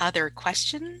any other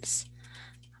questions.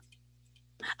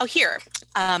 Oh, here.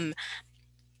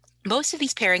 Most of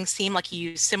these pairings seem like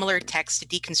you use similar text to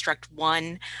deconstruct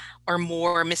one or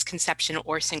more misconception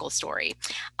or single story.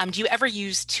 Do you ever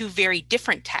use two very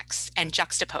different texts and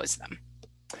juxtapose them?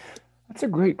 That's a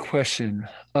great question.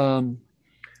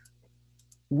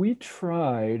 We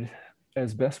tried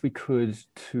as best we could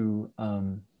to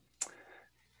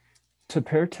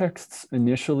pair texts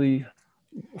initially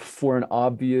for an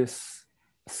obvious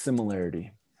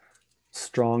similarity.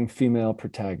 Strong female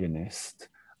protagonist,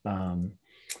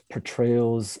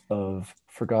 portrayals of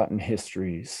forgotten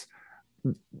histories,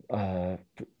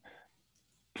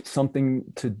 something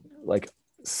to like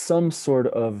some sort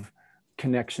of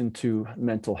connection to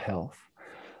mental health.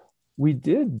 We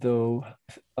did, though,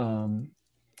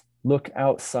 look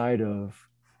outside of,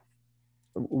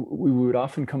 we would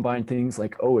often combine things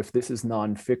like, oh, if this is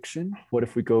nonfiction, what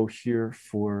if we go here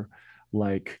for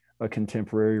like a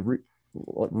contemporary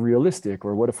realistic,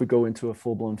 or what if we go into a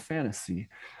full-blown fantasy?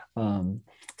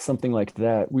 Something like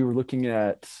that. We were looking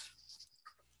at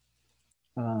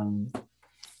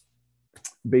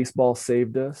Baseball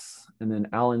Saved Us, and then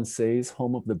Alan Say's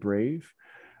Home of the Brave,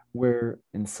 where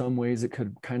in some ways it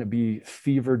could kind of be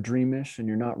fever dreamish, and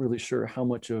you're not really sure how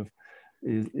much of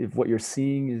if what you're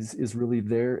seeing is really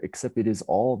there, except it is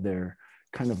all there,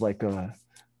 kind of like a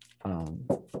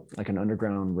like an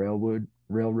underground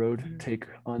railroad take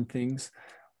on things,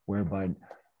 whereby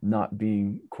not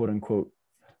being quote unquote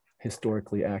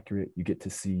historically accurate, you get to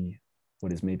see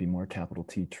what is maybe more capital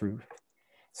T truth.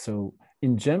 So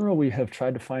in general, we have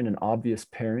tried to find an obvious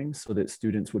pairing so that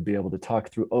students would be able to talk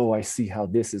through, oh, I see how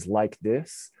this is like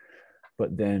this,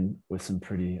 but then with some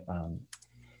pretty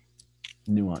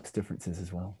nuanced differences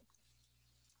as well.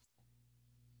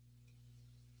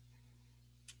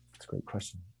 That's a great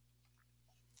question.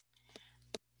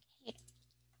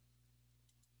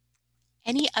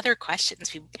 Any other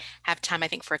questions? We have time, I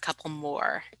think, for a couple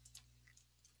more.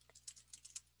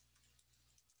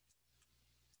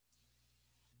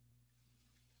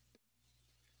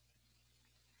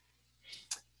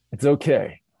 It's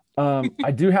okay.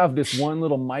 I do have this one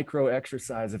little micro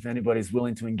exercise if anybody's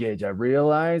willing to engage. I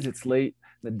realize it's late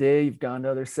in the day, you've gone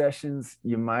to other sessions,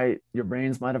 your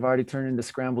brains might have already turned into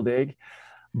scrambled egg,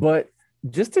 but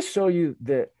just to show you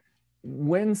that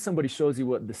when somebody shows you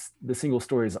what the single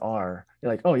stories are,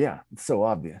 you're like, oh yeah, it's so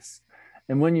obvious.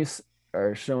 And when you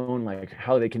are shown like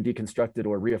how they can deconstruct it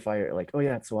or reify it, like, oh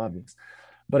yeah, it's so obvious.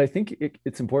 But I think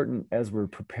it's important as we're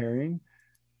preparing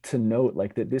to note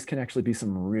like that this can actually be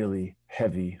some really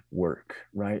heavy work,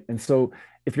 right? And so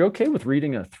if you're okay with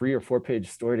reading a 3 or 4 page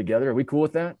story together, are we cool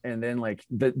with that? And then like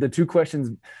the 2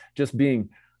 questions just being,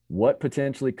 what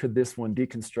potentially could this one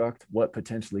deconstruct? What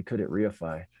potentially could it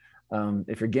reify?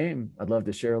 If you're game, I'd love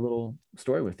to share a little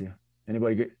story with you.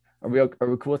 Anybody get, are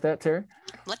we cool with that, Terry?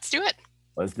 Let's do it.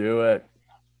 Let's do it.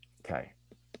 Okay.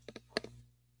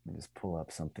 Let me just pull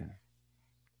up something.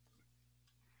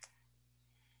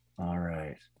 All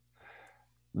right.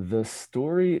 The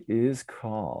story is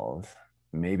called,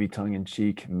 maybe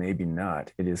tongue-in-cheek, maybe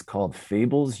not. It is called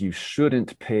Fables You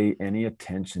Shouldn't Pay Any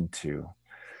Attention To.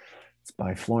 It's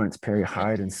by Florence Perry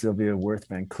Hyde and Sylvia Worth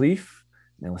Van Cleef,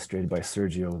 and illustrated by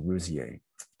Sergio Rousier.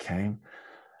 Okay.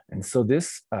 And so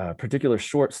this particular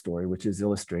short story, which is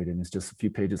illustrated and is just a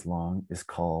few pages long, is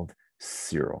called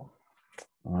Cyril.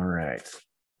 All right. It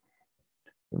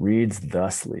reads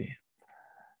thusly.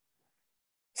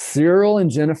 Cyril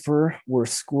and Jennifer were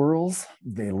squirrels.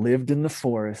 They lived in the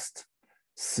forest.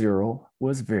 Cyril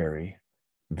was very,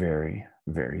 very,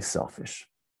 very selfish.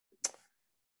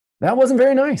 That wasn't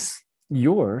very nice.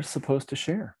 You're supposed to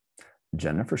share.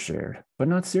 Jennifer shared, but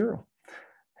not Cyril.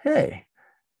 Hey,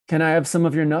 can I have some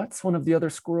of your nuts? One of the other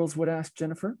squirrels would ask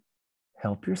Jennifer.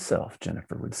 Help yourself,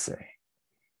 Jennifer would say.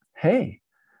 Hey,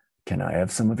 can I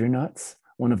have some of your nuts?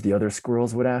 One of the other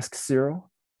squirrels would ask Cyril.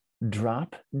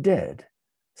 Drop dead,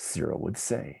 Cyril would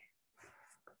say.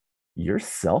 You're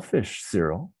selfish,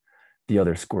 Cyril, the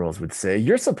other squirrels would say.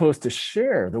 You're supposed to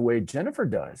share the way Jennifer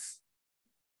does.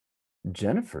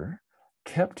 Jennifer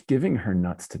kept giving her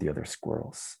nuts to the other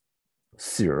squirrels.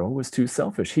 Cyril was too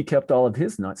selfish. He kept all of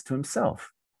his nuts to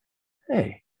himself.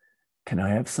 Hey, can I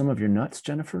have some of your nuts,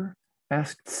 Jennifer?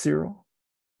 Asked Cyril.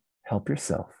 Help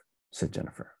yourself, said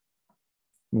Jennifer.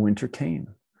 Winter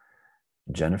came.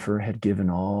 Jennifer had given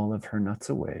all of her nuts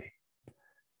away.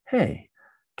 Hey,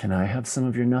 can I have some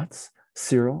of your nuts?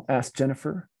 Cyril asked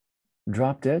Jennifer.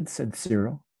 Drop dead, said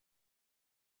Cyril.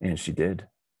 And she did.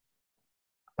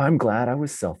 I'm glad I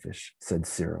was selfish, said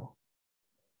Cyril.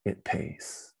 It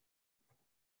pays.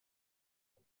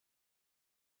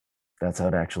 That's how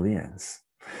it actually ends.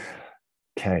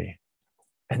 Okay.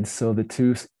 And so the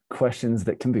 2 questions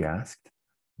that can be asked,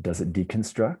 does it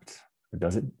deconstruct or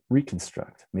does it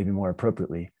reconstruct? Maybe more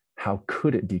appropriately, how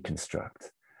could it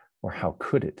deconstruct or how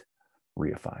could it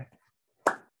reify?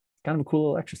 Kind of a cool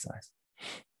little exercise.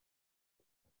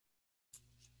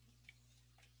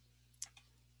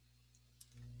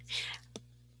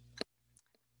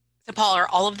 So Paul, are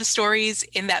all of the stories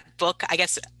in that book, I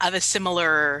guess, of a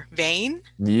similar vein?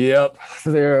 Yep,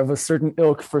 they're of a certain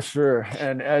ilk for sure.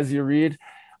 And as you read,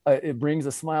 it brings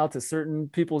a smile to certain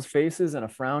people's faces and a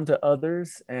frown to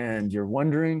others. And you're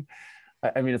wondering,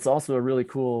 I mean, it's also a really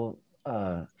cool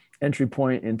entry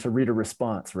point into reader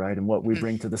response, right? And what we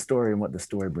bring to the story and what the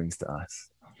story brings to us.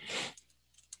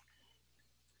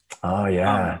 Oh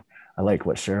yeah, I like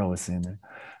what Cheryl was saying there.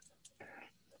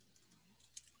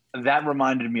 That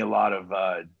reminded me a lot of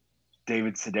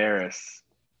David Sedaris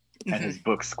and his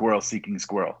book Squirrel Seeking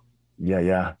Squirrel.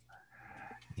 Yeah,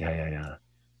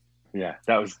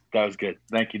 that was good.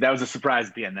 Thank you. That was a surprise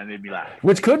at the end. That made me laugh.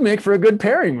 Which could make for a good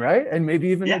pairing, right? And maybe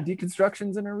even a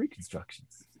deconstructions and a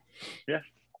reconstructions. Yeah.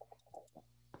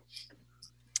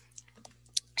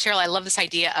 Cheryl, I love this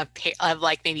idea of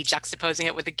like maybe juxtaposing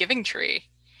it with the giving tree,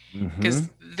 because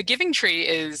the giving tree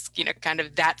is, you know, kind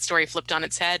of that story flipped on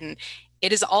its head, and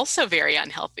it is also very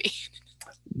unhealthy.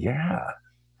 Yeah,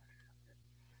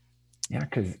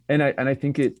 because and I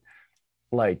think it,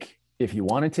 like, if you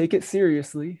want to take it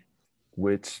seriously,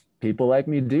 which people like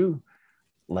me do,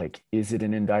 like, is it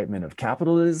an indictment of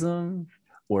capitalism,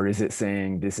 or is it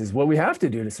saying this is what we have to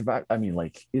do to survive? I mean,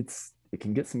 like, it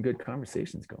can get some good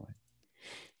conversations going.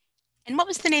 And what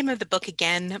was the name of the book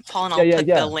again, Paul? And I'll put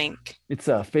the link. It's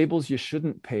Fables You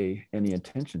Shouldn't Pay Any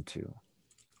Attention To.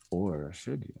 Or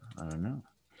should you? I don't know.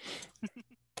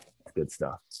 It's good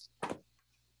stuff.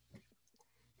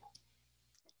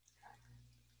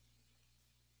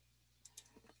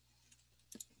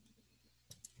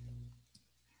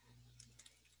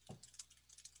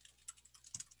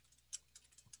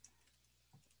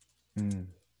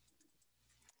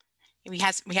 we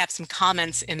have some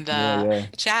comments in the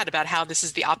chat about how this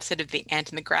is the opposite of the ant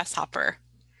and the grasshopper.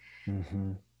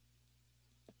 Mm-hmm.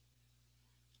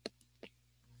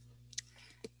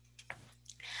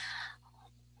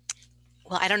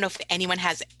 Well, I don't know if anyone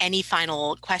has any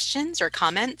final questions or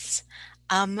comments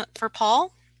for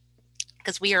Paul,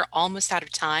 because we are almost out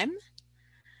of time.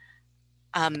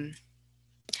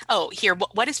 Oh, here,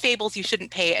 what is fables you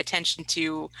shouldn't pay attention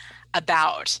to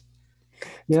about?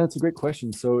 Yeah, it's a great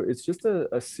question. So it's just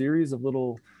a series of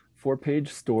little 4-page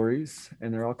stories,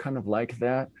 and they're all kind of like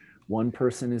that. One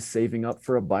person is saving up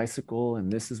for a bicycle,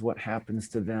 and this is what happens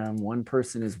to them. One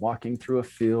person is walking through a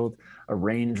field. A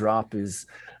raindrop is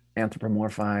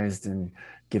anthropomorphized and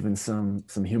given some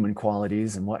human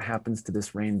qualities, and what happens to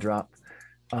this raindrop.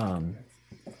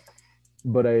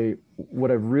 But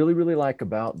what I really like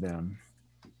about them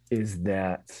is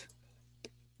that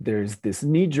there's this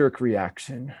knee-jerk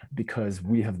reaction because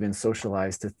we have been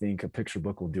socialized to think a picture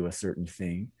book will do a certain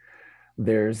thing.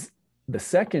 There's the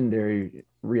secondary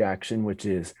reaction, which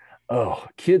is, oh,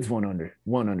 kids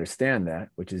won't understand that,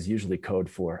 which is usually code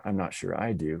for, I'm not sure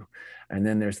I do. And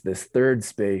then there's this third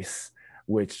space,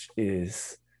 which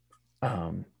is,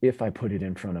 if I put it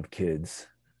in front of kids,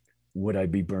 would I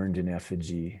be burned in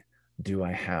effigy? Do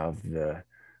I have the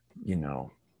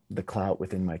clout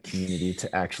within my community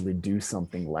to actually do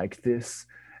something like this?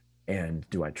 And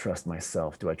do I trust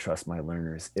myself? Do I trust my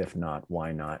learners? If not,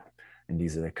 why not? And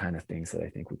these are the kind of things that I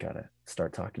think we gotta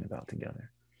start talking about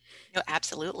together. No,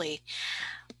 absolutely.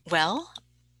 Well,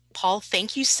 Paul,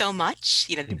 thank you so much.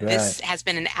 This has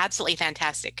been an absolutely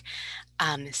fantastic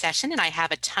session, and I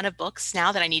have a ton of books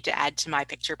now that I need to add to my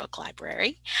picture book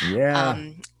library. Yeah.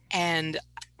 And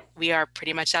we are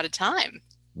pretty much out of time.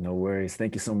 No worries.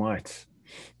 Thank you so much.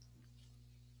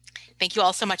 Thank you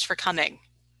all so much for coming.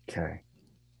 Okay.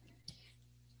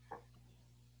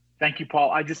 Thank you,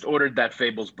 Paul. I just ordered that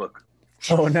Fables book.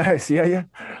 Oh, nice. Yeah.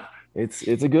 It's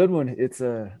a good one.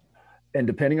 And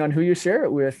depending on who you share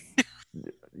it with,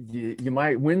 you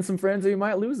might win some friends or you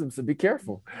might lose them. So be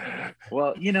careful.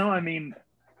 Well,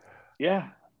 yeah,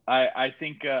 I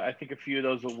think a few of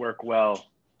those will work well.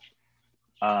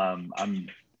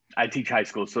 I teach high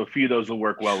school, so a few of those will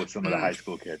work well with some of the high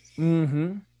school kids.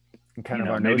 Mm-hmm. And kind of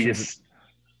our notions.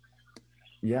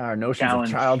 Our notions of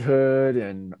childhood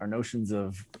and our notions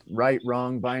of right,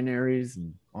 wrong, binaries,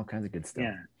 and all kinds of good stuff.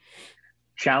 Yeah.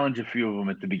 Challenge a few of them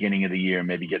at the beginning of the year,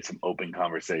 maybe get some open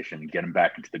conversation, get them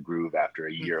back into the groove after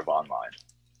a year of online.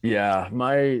 Yeah,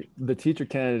 the teacher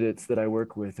candidates that I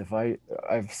work with,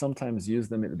 I've sometimes used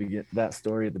them at that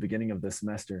story at the beginning of the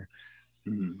semester.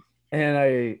 Mm-hmm. And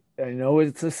I know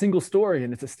it's a single story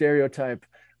and it's a stereotype,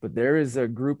 but there is a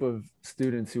group of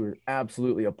students who are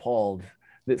absolutely appalled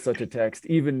that such a text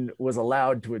even was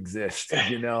allowed to exist.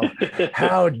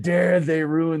 How dare they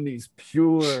ruin these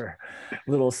pure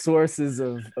little sources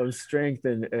of strength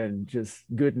and just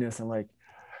goodness. I'm like,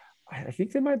 I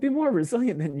think they might be more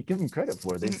resilient than you give them credit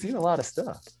for. They've seen a lot of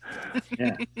stuff.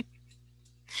 Yeah.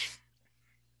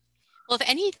 Well,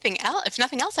 if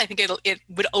nothing else, I think it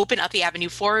would open up the avenue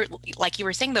for, like you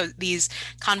were saying, these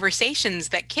conversations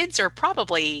that kids are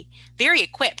probably very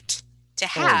equipped to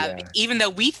have, even though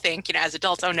we think, as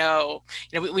adults, oh no,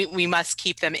 we must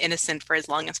keep them innocent for as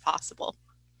long as possible.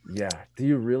 Yeah. Do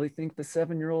you really think the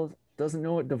 7-year-old doesn't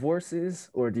know what divorce is?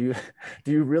 Or do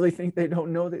you really think they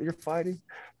don't know that you're fighting?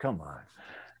 Come on.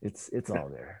 It's all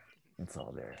there. It's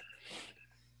all there.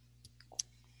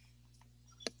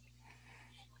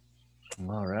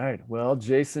 All right. Well,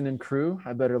 Jason and crew,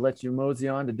 I better let you mosey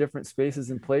on to different spaces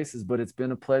and places, but it's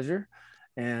been a pleasure.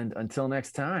 And until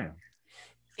next time.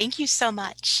 Thank you so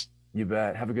much. You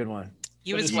bet. Have a good one.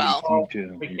 You as well. You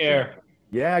too. Take care.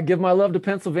 Yeah, give my love to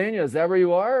Pennsylvania. Is that where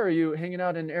you are? Or are you hanging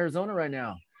out in Arizona right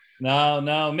now?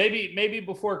 No. Maybe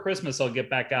before Christmas I'll get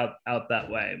back out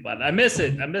that way. But I miss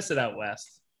it. I miss it out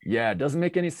west. Yeah, it doesn't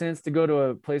make any sense to go to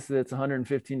a place that's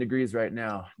 115 degrees right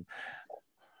now.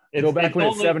 Go back when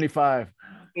it's 75.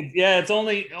 It's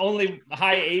only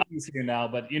high 80s here now,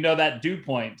 but that dew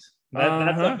point.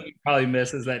 That's what you probably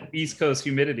miss, is that East Coast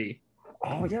humidity.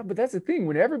 Oh yeah, but that's the thing.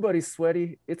 When everybody's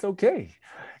sweaty, it's okay.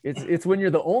 It's when you're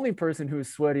the only person who's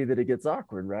sweaty that it gets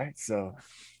awkward, right? So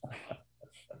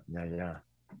yeah.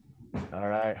 All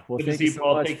right. Well, good thank to you see so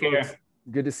Paul. much, Take folks. care.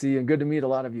 Good to see you and good to meet a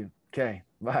lot of you. Okay,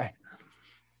 bye.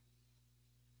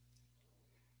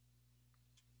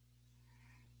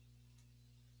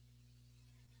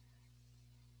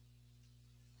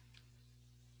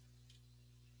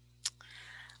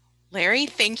 Larry,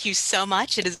 thank you so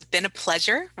much. It has been a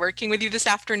pleasure working with you this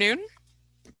afternoon.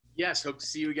 Yes, hope to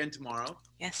see you again tomorrow.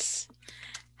 Yes.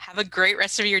 Have a great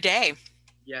rest of your day.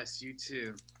 Yes, you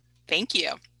too. Thank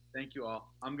you. Thank you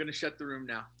all. I'm going to shut the room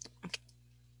now. Okay.